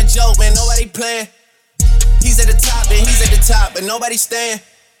 this shit ain't a joke, man, nobody playing. He's at the top, and he's at the top, but nobody staying.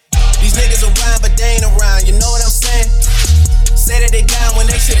 These niggas around, but they ain't around, you know what I'm saying? Say that they down when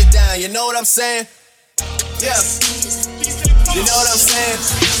they shit is down, you know what I'm saying? Yeah, you know what I'm saying?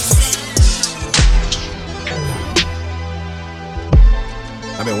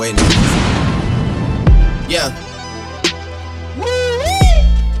 I've been waiting. Yeah.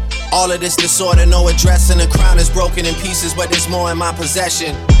 All of this disorder, no address, and the crown is broken in pieces, but there's more in my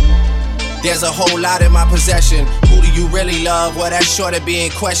possession. There's a whole lot in my possession. Who do you really love? Well, that's sure to be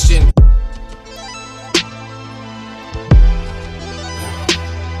in question.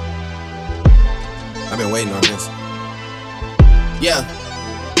 I've been waiting on this. Yeah.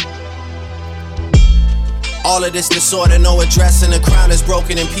 All of this disorder, no address, and the crown is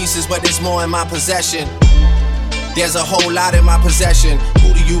broken in pieces, but there's more in my possession. There's a whole lot in my possession.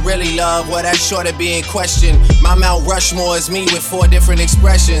 Who do you really love? Well, that's sure to be in question. My Mount Rushmore is me with 4 different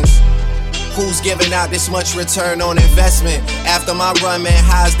expressions. Who's giving out this much return on investment? After my run, man,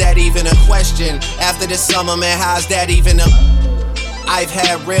 how's that even a question? After this summer, man, how's that even a... I've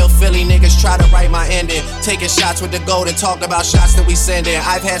had real Philly niggas try to write my ending, taking shots with the gold and talked about shots that we sending.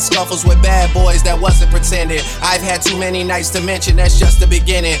 I've had scuffles with bad boys that wasn't pretending. I've had too many nights to mention, that's just the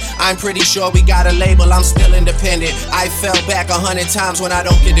beginning. I'm pretty sure we got a label, I'm still independent. I fell back 100 times when I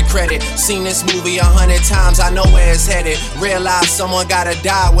don't get the credit. Seen this movie 100 times, I know where it's headed. Realize someone gotta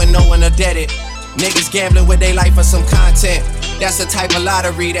die when no one will dead it. Niggas gambling with their life for some content. That's the type of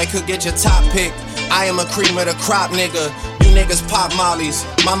lottery that could get your top pick. I am a cream of the crop, nigga. You niggas pop mollies,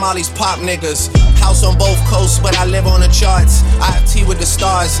 my mollies pop niggas. House on both coasts, but I live on the charts. I have tea with the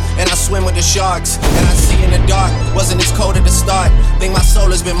stars, and I swim with the sharks. And I see in the dark, wasn't this cold at the start. Think my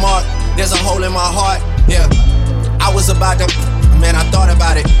soul has been marked, there's a hole in my heart. Yeah, I was about to, man, I thought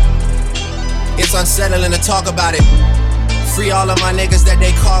about it. It's unsettling to talk about it. Free all of my niggas that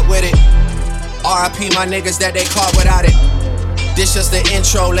they caught with it. RIP my niggas that they caught without it. This just the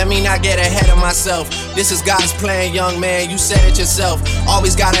intro, let me not get ahead of myself. This is God's plan, young man, you said it yourself.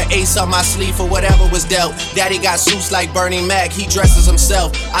 Always got an ace up my sleeve for whatever was dealt. Daddy got suits like Bernie Mac, he dresses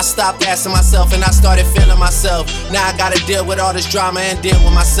himself. I stopped asking myself and I started feeling myself. Now I gotta deal with all this drama and deal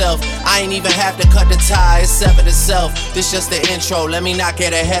with myself. I ain't even have to cut the tie, it's severed itself. This just the intro, let me not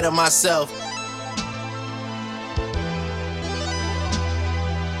get ahead of myself.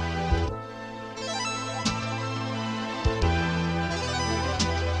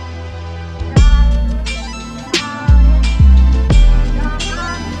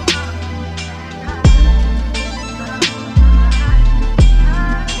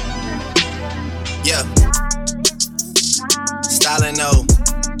 No.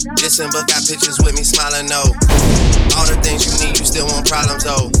 Listen, but got pictures with me smiling, no. All the things you need, you still want problems,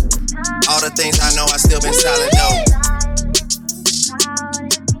 though. All the things I know, I still been silent, though.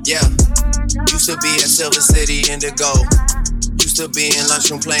 Yeah, used to be at Silver City Indigo. Used to be in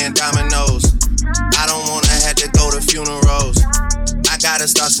lunchroom playing dominoes. I don't wanna have to go to funerals. I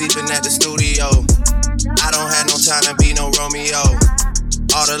gotta start sleeping at the studio. I don't have no time to be no Romeo.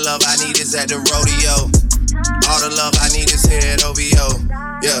 All the love I need is at the rodeo. All the love I need is here at OVO.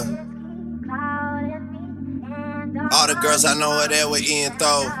 Yeah. All the girls I know are there with Ian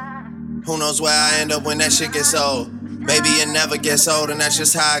Throw. Who knows where I end up when that shit gets old? Maybe it never gets old and that's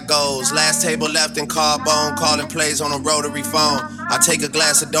just how it goes. Last table left in Carbone, calling plays on a rotary phone. I take a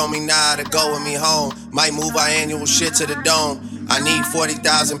glass of Domina to go with me home. Might move our annual shit to the dome. I need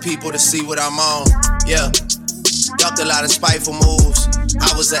 40,000 people to see what I'm on. Yeah, ducked a lot of spiteful moves.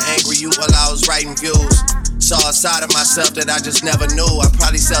 I was an angry youth while I was writing views. Saw a side of myself that I just never knew. I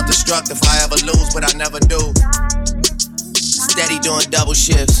probably self-destruct if I ever lose, but I never do. Steady doing double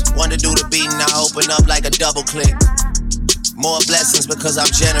shifts. One to do the beating, I open up like a double click. More blessings because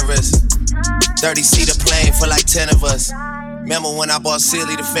I'm generous. 30-seater plane for like 10 of us. Remember when I bought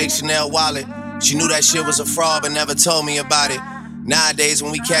Sealy the fake Chanel wallet? She knew that shit was a fraud but never told me about it. Nowadays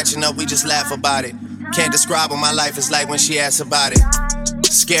when we catching up, we just laugh about it. Can't describe what my life is like when she asks about it.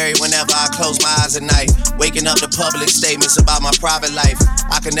 Scary whenever I close my eyes at night. Waking up to public statements about my private life.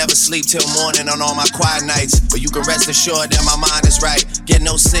 I can never sleep till morning on all my quiet nights. But you can rest assured that my mind is right. Get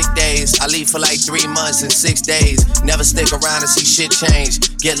no sick days. I leave for like 3 months and 6 days. Never stick around to see shit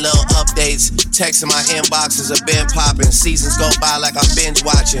change. Get little updates. Texts in my inboxes have been popping. Seasons go by like I'm binge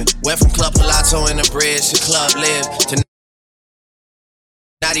watching. Went from Club Palazzo in the bridge to Club Live to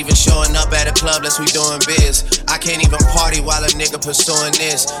not even showing up at a club unless we doing biz. I can't even party while a nigga pursuing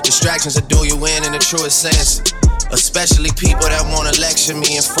this. Distractions will do you in the truest sense. Especially people that wanna lecture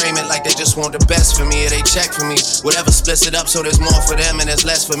me and frame it like they just want the best for me or they check for me. Whatever splits it up so there's more for them and there's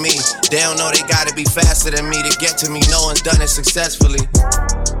less for me. They don't know they gotta be faster than me to get to me. No one's done it successfully.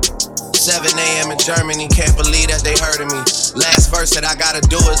 7 a.m. in Germany, can't believe that they heard of me. Last verse that I gotta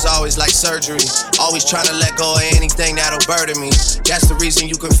do is always like surgery. Always trying to let go of anything that'll burden me. That's the reason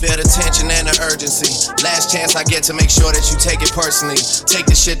you can feel the tension and the urgency. Last chance I get to make sure that you take it personally. Take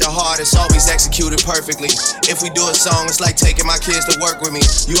the shit to heart, it's always executed perfectly. If we do a song, it's like taking my kids to work with me.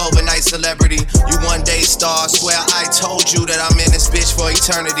 You overnight celebrity, you one day star. Swear I told you that I'm in this bitch for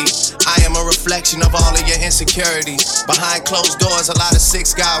eternity. I am a reflection of all of your insecurities. Behind closed doors, a lot of sick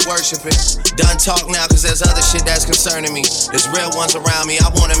God worshiping. Done talk now cause there's other shit that's concerning me. There's real ones around me, I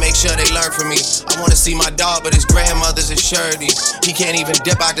wanna make sure they learn from me. I wanna see my dog but his grandmother's a surety. He can't even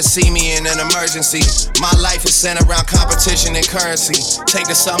dip out to see me in an emergency. My life is centered around competition and currency. Take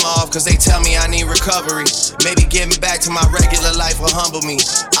the summer off cause they tell me I need recovery. Maybe getting back to my regular life will humble me.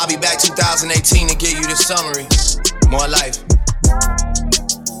 I'll be back 2018 to give you the summary. More life.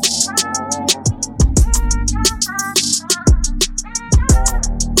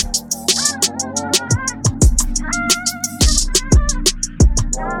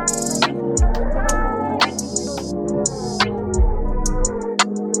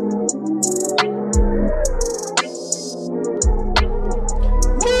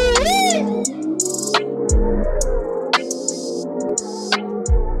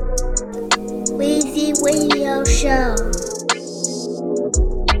 Weezy Radio Show.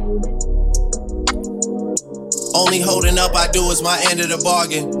 Only holding up I do is my end of the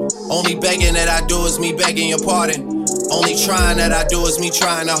bargain. Only begging that I do is me begging your pardon. Only trying that I do is me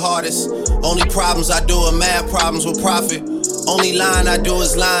trying the hardest. Only problems I do are mad problems with profit. Only lying I do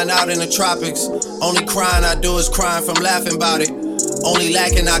is lying out in the tropics. Only crying I do is crying from laughing about it. Only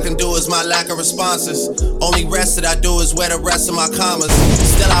lacking I can do is my lack of responses. Only rest that I do is wear the rest of my commas.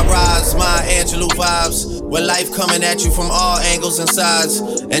 Still I rise, my Angelou vibes. With life coming at you from all angles and sides.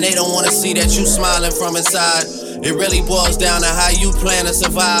 And they don't wanna see that you smiling from inside. It really boils down to how you plan to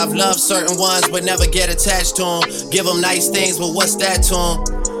survive. Love certain ones but never get attached to them. Give them nice things but what's that to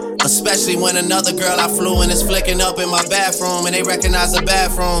them? Especially when another girl I flew in is flicking up in my bathroom and they recognize the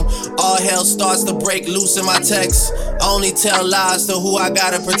bathroom. All hell starts to break loose in my texts. I only tell lies to who I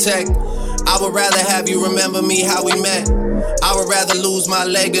gotta protect. I would rather have you remember me how we met. I would rather lose my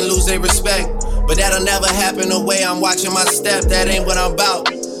leg than lose their respect. But that'll never happen the way I'm watching my step. That ain't what I'm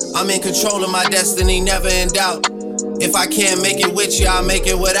about. I'm in control of my destiny, never in doubt. If I can't make it with you, I'll make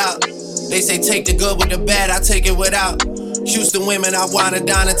it without. They say take the good with the bad, I take it without. Houston women I wanna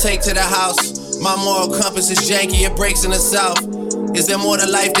dine and take to the house. My moral compass is janky, it breaks in the south. Is there more to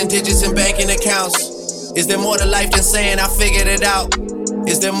life than digits and banking accounts? Is there more to life than saying I figured it out?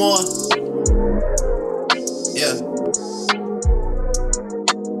 Is there more? Yeah.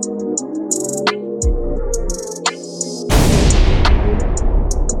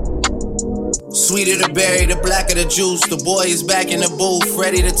 sweeter the berry, the blacker the juice. The boy is back in the booth,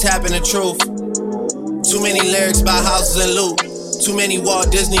 ready to tap in the truth. Too many lyrics about houses and loot. Too many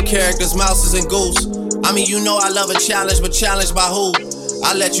Walt Disney characters, mouses and goose. I mean, you know I love a challenge, but challenged by who?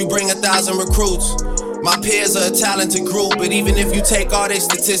 I let you bring 1,000 recruits. My peers are a talented group, but even if you take all their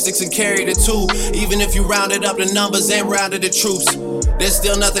statistics and carry the two, even if you rounded up the numbers and rounded the troops, there's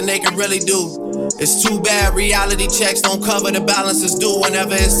still nothing they can really do. It's too bad reality checks don't cover the balances due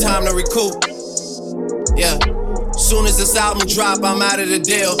whenever it's time to recoup. Yeah, soon as this album drop, I'm out of the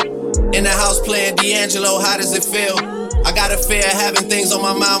deal. In the house playing D'Angelo, how does it feel? I got a fear of having things on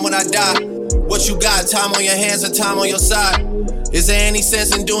my mind when I die. What you got, time on your hands or time on your side? Is there any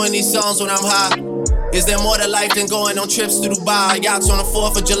sense in doing these songs when I'm high? Is there more to life than going on trips to Dubai? Yachts on the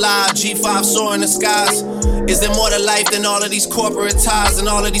 4th of July, G5 soaring the skies. Is there more to life than all of these corporate ties and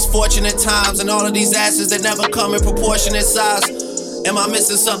all of these fortunate times and all of these asses that never come in proportionate size? Am I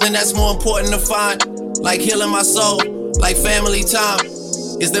missing something that's more important to find? Like healing my soul, like family time.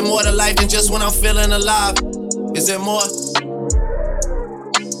 Is there more to life than just when I'm feeling alive? Is there more?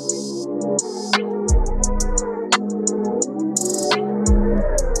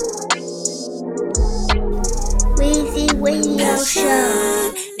 Weezy Radio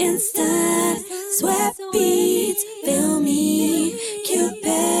Show. Instant sweat beats, feel me.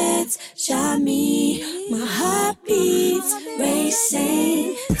 Cupids shot me. My heart beats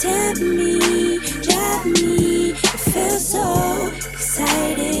racing. Tempt me, drive me. It feels so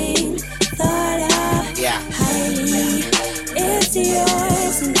exciting. Thought of highly. It's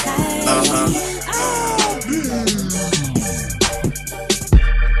yours entirely.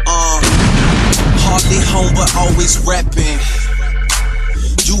 Hardly home but always reppin'.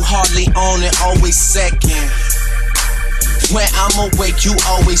 You hardly on it, always second. When I'm awake, you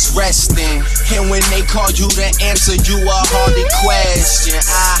always resting. And when they call you to answer, you a hardly question.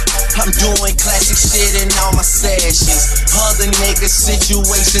 I'm doing classic shit in all my sessions. Other niggas'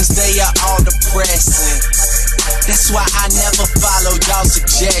 situations, they are all depressing. That's why I never follow y'all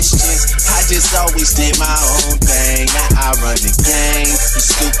suggestions. I just always did my own thing. Now I run the game. You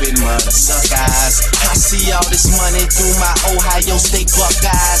stupid mother suckers. I see all this money through my Ohio State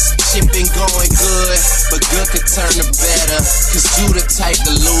Buckeyes. Shit been going good, but good could turn to better. Cause you the type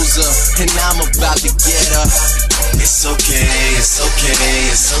to loser, and I'm about to get her. It's okay, it's okay,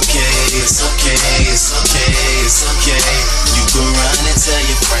 it's okay, it's okay, it's okay, it's okay. You can run and tell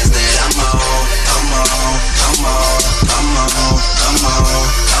your friends that I'm on, I'm on, I'm on, I'm on, I'm on,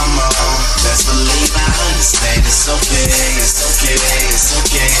 I'm on. Best believe I understand. It's okay, it's okay, it's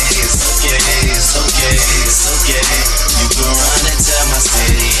okay, it's okay, it's okay, it's okay. You can run and tell my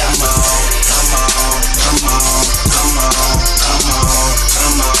city I'm on, I'm on, I'm on, I'm on, I'm on,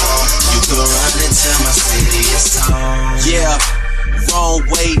 I'm on. You can run and tell my city it's on. Yeah. Wrong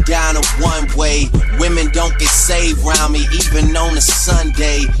way down a one way. Women don't get saved round me, even on a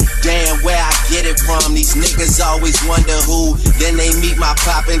Sunday. Damn, where I get it from? These niggas always wonder who. Then they meet my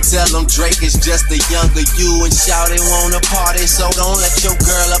pop and tell them Drake is just a younger you. And shout they wanna party, so don't let your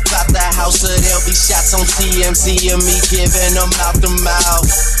girl up out the house, or there'll be shots on TMZ of me giving them out the mouth.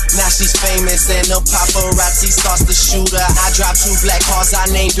 Now she's famous and the paparazzi starts to shoot her. I dropped 2 black hearts, I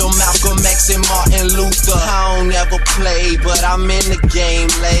named them Malcolm X and Martin Luther. I don't ever play, but I'm in the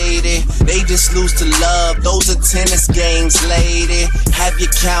game, lady. They just lose to love, those are tennis games, lady. Have you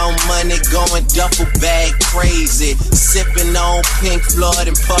count money going duffel bag crazy, sipping on Pink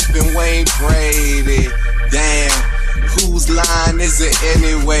Floyd and puffing Wayne Brady. Damn, whose line is it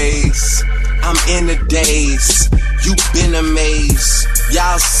anyways? I'm in the days, you been amazed.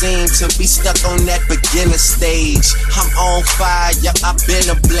 Y'all seem to be stuck on that beginner stage. I'm on fire, yeah, I've been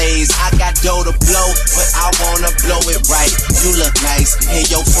ablaze. I got dough to blow, but I wanna blow it right. You look nice, and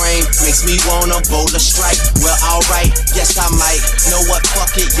your frame makes me wanna bowl a strike. Well, alright, yes I might. Know what,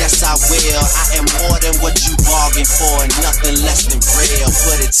 fuck it, yes I will. I am more than what you bargained for, and nothing less than real.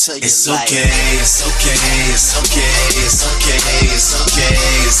 Put it to your life. It's okay, it's okay, it's okay, it's okay, it's okay,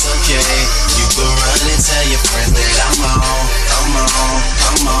 it's okay. You can run and tell your friends that I'm on, I'm on,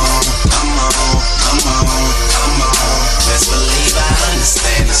 I'm on, I'm on, I'm on, I'm on. Best believe I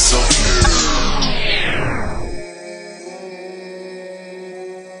understand it's okay.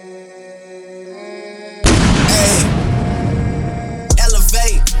 Hey,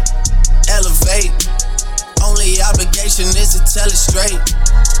 elevate, elevate. Only obligation is to tell it straight.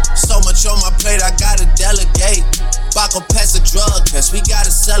 So much on my plate, I gotta delegate. Baco pass a drug test, we gotta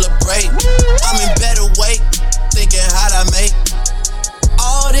celebrate. I'm in better weight, thinking how'd I make.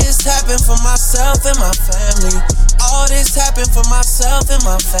 All this happened for myself and my family. All this happened for myself and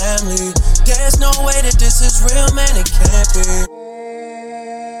my family. There's no way that this is real, man, it can't be.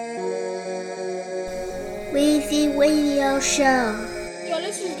 Weezy Radio Show. Yo,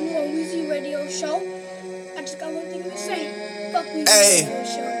 this is Lou on Weezy Radio Show. I just got one thing to say. Fuck Weezy Radio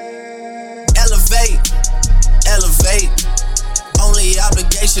Show. Elevate, elevate. Only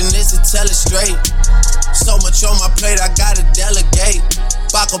obligation is to tell it straight. So much on my plate, I gotta delegate.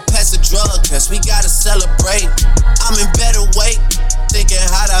 Baco pass a drug test, we gotta celebrate. I'm in better weight, thinking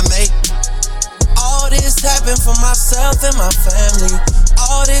how'd I make. All this happened for myself and my family.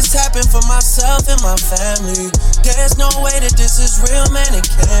 All this happened for myself and my family. There's no way that this is real, man, it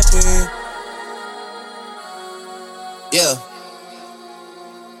can't be. Yeah.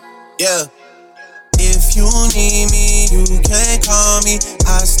 Yeah. If you need me, you can call me.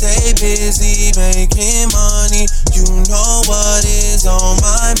 I stay busy making money. You know what is on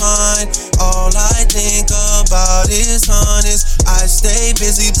my mind. All I think about is honest. I stay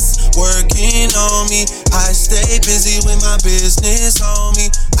busy working on me. I stay busy with my business, homie.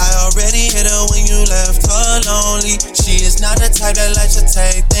 I already hit her when you left her lonely. She is not the type that likes to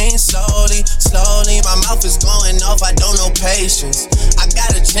take things slowly, slowly. My mouth is going off, I don't know patience. I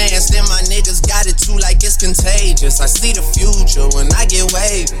got a chance, then my niggas got it too, like it's contagious. I see the future when I get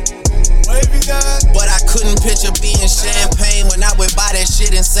wavy. But I couldn't picture being champagne when I would buy that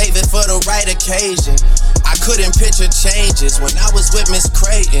shit and save it for the right occasion. I couldn't picture changes when I was with Miss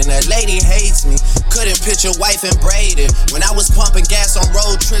Creighton. That lady hates me. Couldn't picture wife and braided when I was pumping gas on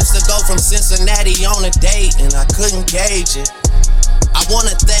road trips to go from Cincinnati on a date, and I couldn't gauge it. I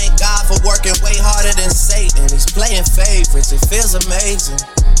wanna thank God for working way harder than Satan. He's playing favorites, it feels amazing.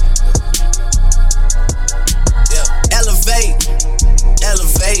 Yeah. Elevate,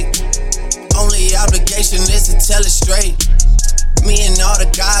 elevate. Only obligation is to tell it straight. Me and all the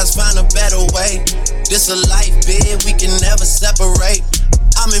guys find a better way. This a life bid, we can never separate.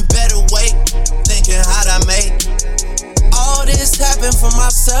 I'm in better weight, thinking how'd I make. All this happened for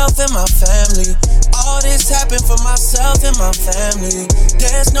myself and my family. All this happened for myself and my family.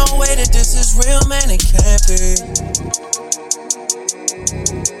 There's no way that this is real, man, it can't be.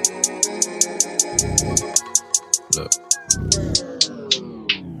 Look.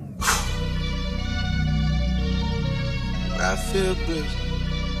 I feel blessed.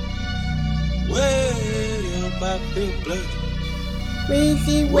 Way up, I feel blessed.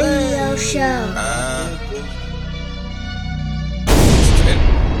 Weezy Radio Show.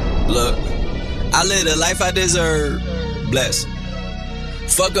 Look, I live the life I deserve. Blessed.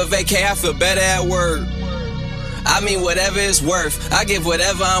 Fuck a vacay, I feel better at work. I mean whatever it's worth, I give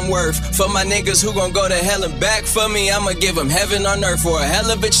whatever I'm worth. For my niggas who gon' go to hell and back for me, I'ma give them heaven on earth for a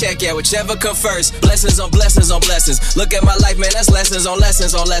hell of a check, yeah, whichever come first. Blessings on blessings on blessings. Look at my life, man, that's lessons on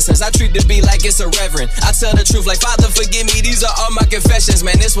lessons on lessons. I treat the beat like it's a reverend. I tell the truth like, Father, forgive me, these are all my confessions.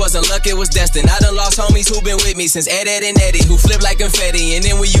 Man, this wasn't luck, it was destined. I done lost homies who been with me since Ed and Eddie, who flip like confetti. And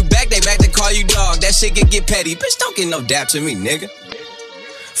then when you back, they back to call you dog. That shit can get petty. Bitch, don't get no dap to me, nigga.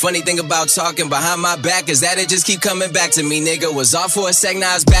 Funny thing about talking behind my back is that it just keep coming back to me, nigga. Was off for a sec,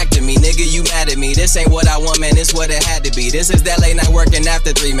 now it's back to me, nigga. You mad at me? This ain't what I want, man. This what it had to be. This is that late night working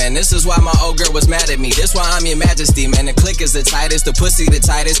after 3, man. This is why my old girl was mad at me. This why I'm your majesty, man. The click is the tightest, the pussy the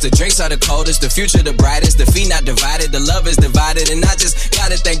tightest, the drinks are the coldest, the future the brightest, the feet not divided, the love is divided, and I just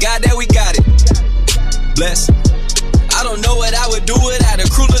gotta thank God that we got it. Bless. I don't know what I would do without a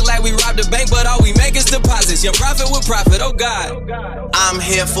crew. Look like we robbed a bank, but all we make is deposits. Your profit with profit, oh God. I'm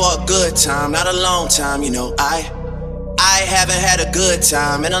here for a good time, not a long time, you know. I haven't had a good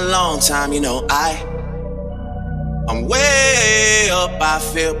time in a long time, you know. I'm way up, I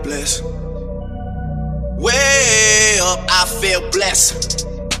feel blessed. Way up, I feel blessed.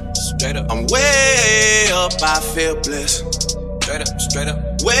 Straight up. I'm way up, I feel blessed. Straight up, straight up.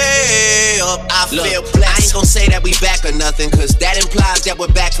 Way up, I feel blessed. I ain't gon' say that we back or nothing, cause that implies that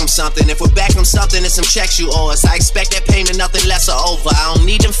we're back from something. If we're back from something, it's some checks you owe us. I expect that payment, nothing less or over. I don't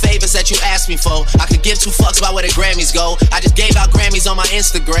need them favors that you asked me for. I could give 2 fucks about where the Grammys go. I just gave out Grammys on my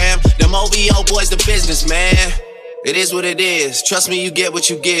Instagram. Them OVO boys, the business, man. It is what it is. Trust me, you get what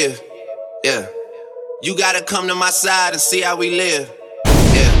you give. Yeah. You gotta come to my side and see how we live.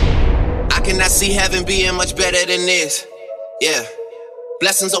 Yeah. I cannot see heaven being much better than this. Yeah.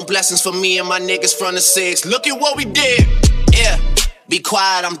 Blessings on blessings for me and my niggas from the 6. Look at what we did. Yeah. Be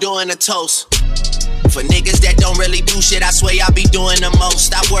quiet, I'm doing a toast. For niggas that don't really do shit, I swear y'all be doing the most.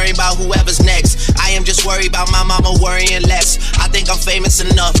 Stop worrying about whoever's next. I am just worried about my mama worrying less. I think I'm famous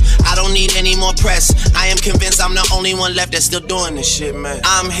enough, I don't need any more press. I am convinced I'm the only one left that's still doing this shit, man.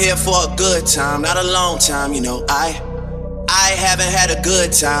 I'm here for a good time, not a long time, you know. I haven't had a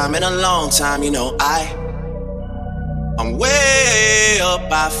good time in a long time, you know. I'm way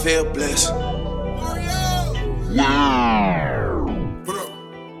up, I feel blessed.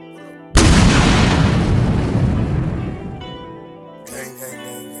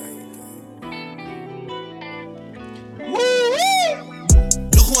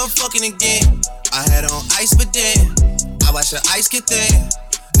 I had on ice, but then I watched her ice get thin.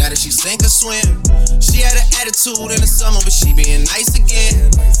 Now that she sink or swim, she had an attitude in the summer, but she being nice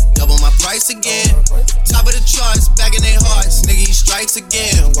again. Double my price again. Top of the charts, back in their hearts, nigga, he strikes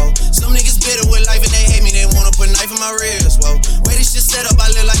again. Whoa, some niggas bitter with life and they hate me, they wanna put a knife in my ribs. Whoa, way this shit set up,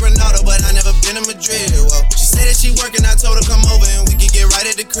 I live like Ronaldo, but I never been in Madrid. Whoa, she said that she working, I told her come over and we could get right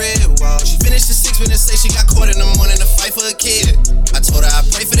at the crib. Whoa, she finished the 6 minutes, say she got caught in the morning to fight for a kid. I told her I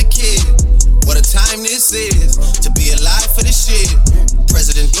pray for the kid. What a time this is to be alive for this shit.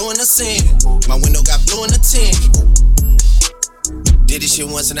 President doing the sin. My window got blue in the tint. Did this shit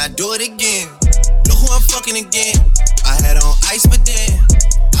once and I do it again. Look who I'm fucking again. I had on ice, but then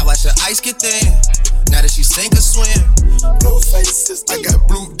I watched the ice get thin. Now that she sink or swim. Blue faces, I got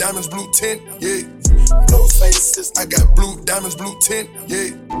blue diamonds, blue tint, yeah. Blue faces, I got blue diamonds, blue tint, yeah.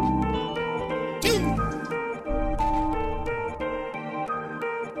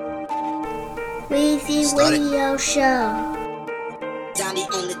 Weezy Radio Show. Donnie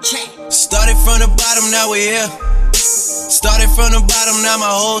on the track. Started from the bottom, now we here. Started from the bottom, now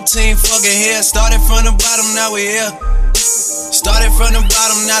my whole team fucking here. Started from the bottom, now we here. Started from the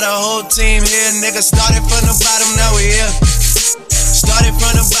bottom, now the whole team here. Nigga, started from the bottom, now we here. Started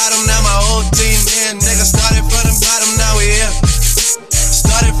from the bottom, now my whole team here. Nigga, started from the bottom, now we here.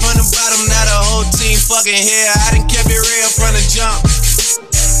 Started from the bottom, now the whole team fucking here. I done kept it real from the jump.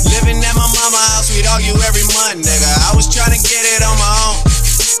 Living at my mama's house, we'd argue every month, nigga. I was trying to get it on my own.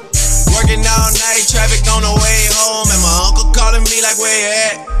 Working all night, traffic on the way home, and my uncle calling me like, where you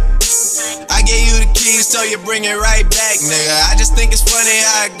at? I gave you the keys, so you bring it right back, nigga. I just think it's funny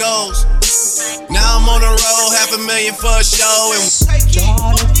how it goes. Now I'm on the road, $500,000 for a show, and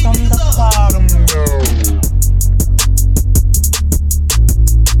started from the bottom,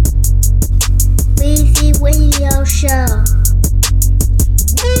 Weezy Radio Show.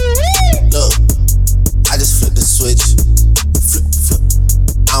 Look, I just flipped the switch. Flip, flip.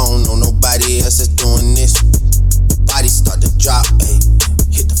 I don't know nobody else that's doing this. Body start to drop, ayy,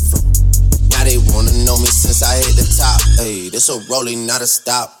 hit the floor. Now they wanna know me since I hit the top, ayy. This a rolling, not a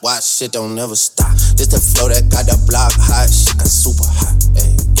stop. Watch shit don't never stop. This the flow that got the block hot. Shit got super hot,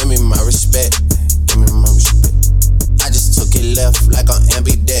 ayy. Give me my respect, give me my respect. I just took it left like on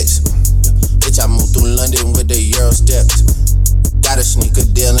ambidex. Bitch, I moved through London with the Euro steps. Got a sneaker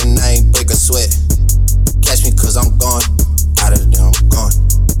deal and I ain't break a sweat. Catch me cause I'm gone, out of there I'm gone.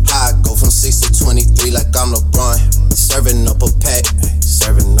 How I go from 6 to 23 like I'm LeBron. Serving up a pack,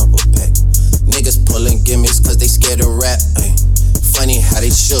 serving up a pack. Niggas pulling gimmicks cause they scared to rap. Ay. Funny how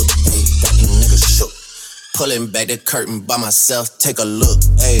they shook, ay. Got these niggas shook. Pulling back the curtain by myself, take a look.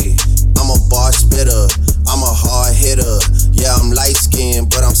 Ay. I'm a bar spitter, I'm a hard hitter. Yeah, I'm light skinned,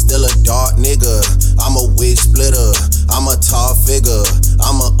 but I'm still a dark nigga. I'm a wig splitter, I'm a tall figure.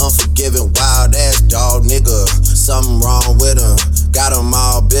 I'm an unforgiving, wild ass dog nigga. Something wrong with him, got him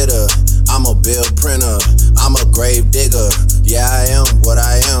all bitter. I'm a bill printer, I'm a grave digger. Yeah, I am what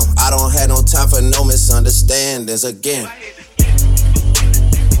I am. I don't have no time for no misunderstandings again.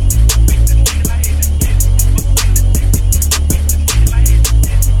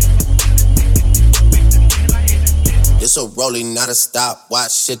 It's a rolling, not a stop.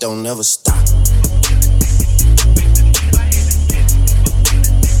 Watch shit don't never stop.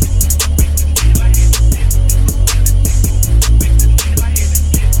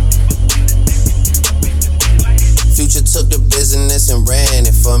 Future took the business and ran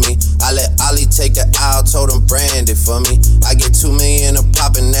it for me. I let Ollie take the aisle, told him brand it for me. I get 2 million a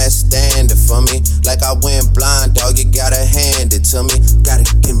pop and that's standard for me. Like I went blind, dog, you gotta hand it to me. Gotta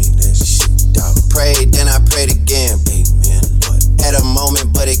give me that shit, dog. Prayed, then I prayed again. Amen, Lord. Had a moment,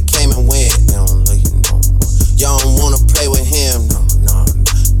 but it came and went. They don't love you no more. Y'all don't wanna play with him, no, no,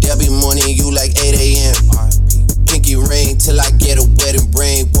 no. They'll be mourning you like 8 a.m. Pinky ring till I get a wedding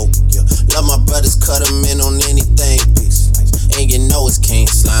ring. Whoa, yeah. Love my brothers, cut them in on anything. Peace. And you know it's King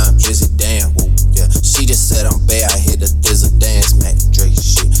Slime, Drizzy, damn. Whoa, yeah. She just said I'm bad, I hit the thizzle dance, Mac Drake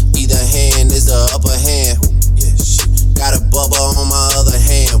shit. Either hand is the upper hand. Whoa, yeah, shit. Got a bubble on my other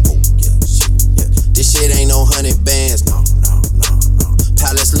hand. Whoa, yeah, shit. Yeah. This shit ain't no 100 bands, no, no, no, no.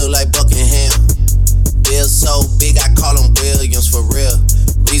 Palace look like Buckingham. Bill so big, I call him Williams for real.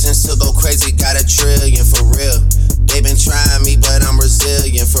 Reasons to go crazy, got $1 trillion for real. They been trying me, but I'm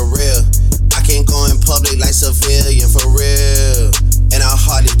resilient for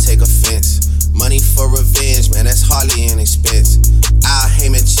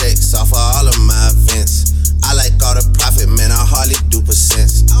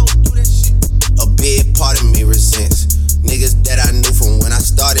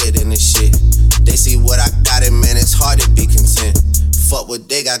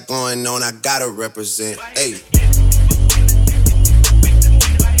got going on, I gotta represent. Hey.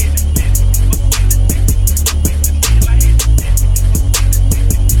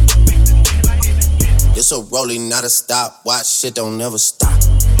 It's a rolling, not a stop. Watch shit don't never stop.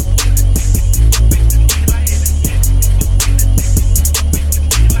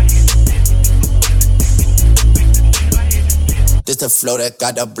 This the flow that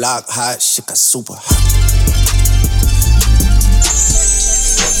got the block hot. Shit got super hot.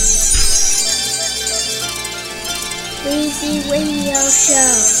 Weezy Radio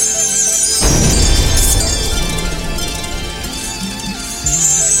Show.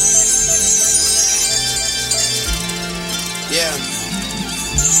 Yeah.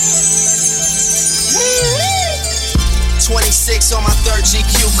 26 on my third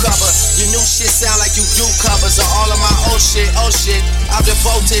GQ cover. Your new shit sound like you do covers of all of my old shit. Oh shit, I'm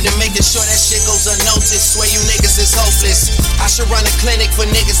devoted to making sure that shit goes unnoticed. Swear you niggas is hopeless. I should run a clinic for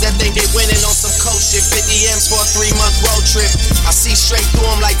niggas that think they winning on some coach shit. 50 M's for a 3-month road trip. I see straight through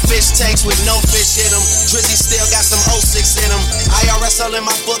them like fish tanks with no fish in them. Drizzy still got some 06 in them. IRS all in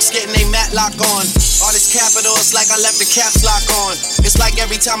my books getting they matlock on. All this capital, it's like I left the caps lock on. It's like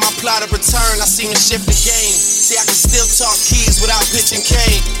every time I plot a return, I seem to shift the game. See, I can still talk keys without pitching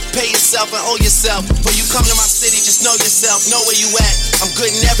cane. Pay yourself and owe yourself. When you come to my city, just know yourself, know where you at. I'm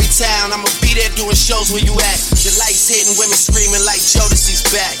good in every town, I'ma be there doing shows where you at. The lights hitting, women screaming like Jodeci's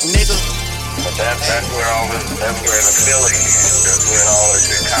back, nigga. But that's where all this, that's where the feeling is, that's where all this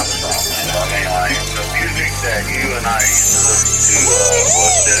shit comes from. You know what I mean? Like, the music that you and I used to listen to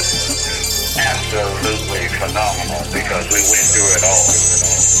was just absolutely phenomenal because we went through it all.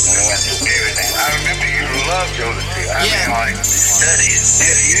 We went through everything. I remember you loved Jodeci. I mean, like, studies.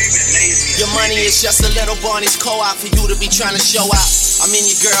 You even made me. Your money is just a little Barney's co-op for you to be trying to show out. I'm in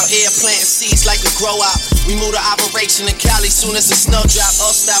your girl ear planting seeds like a grow out. We moved to operation in Cali soon as the snow drop. Oh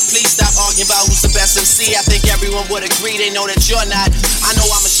stop, please stop arguing about who's the best MC. I think everyone would agree, they know that you're not. I know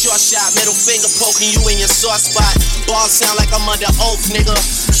I'm a short shot, middle finger poking you in your sore spot. Balls sound like I'm under oath, nigga.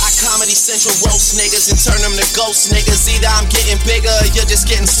 I Comedy Central roast niggas and turn them to ghost niggas. Either I'm getting bigger or you're just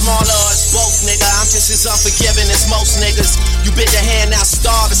getting smaller, or it's both, nigga. I'm just as unforgiving as most niggas. You bit the hand, now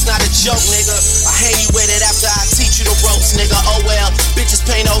starve, it's not a joke, nigga. I hang you with it after I teach you the ropes, nigga. Oh well, bitches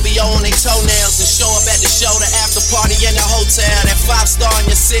paint OVO on their toenails and show up at the show, the after party in the hotel. That 5-star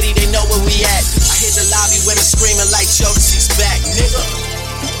in your city, they know where we at. I hit the lobby, women screaming like Jodeci's back, nigga.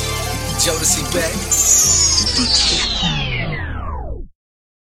 Jodeci back.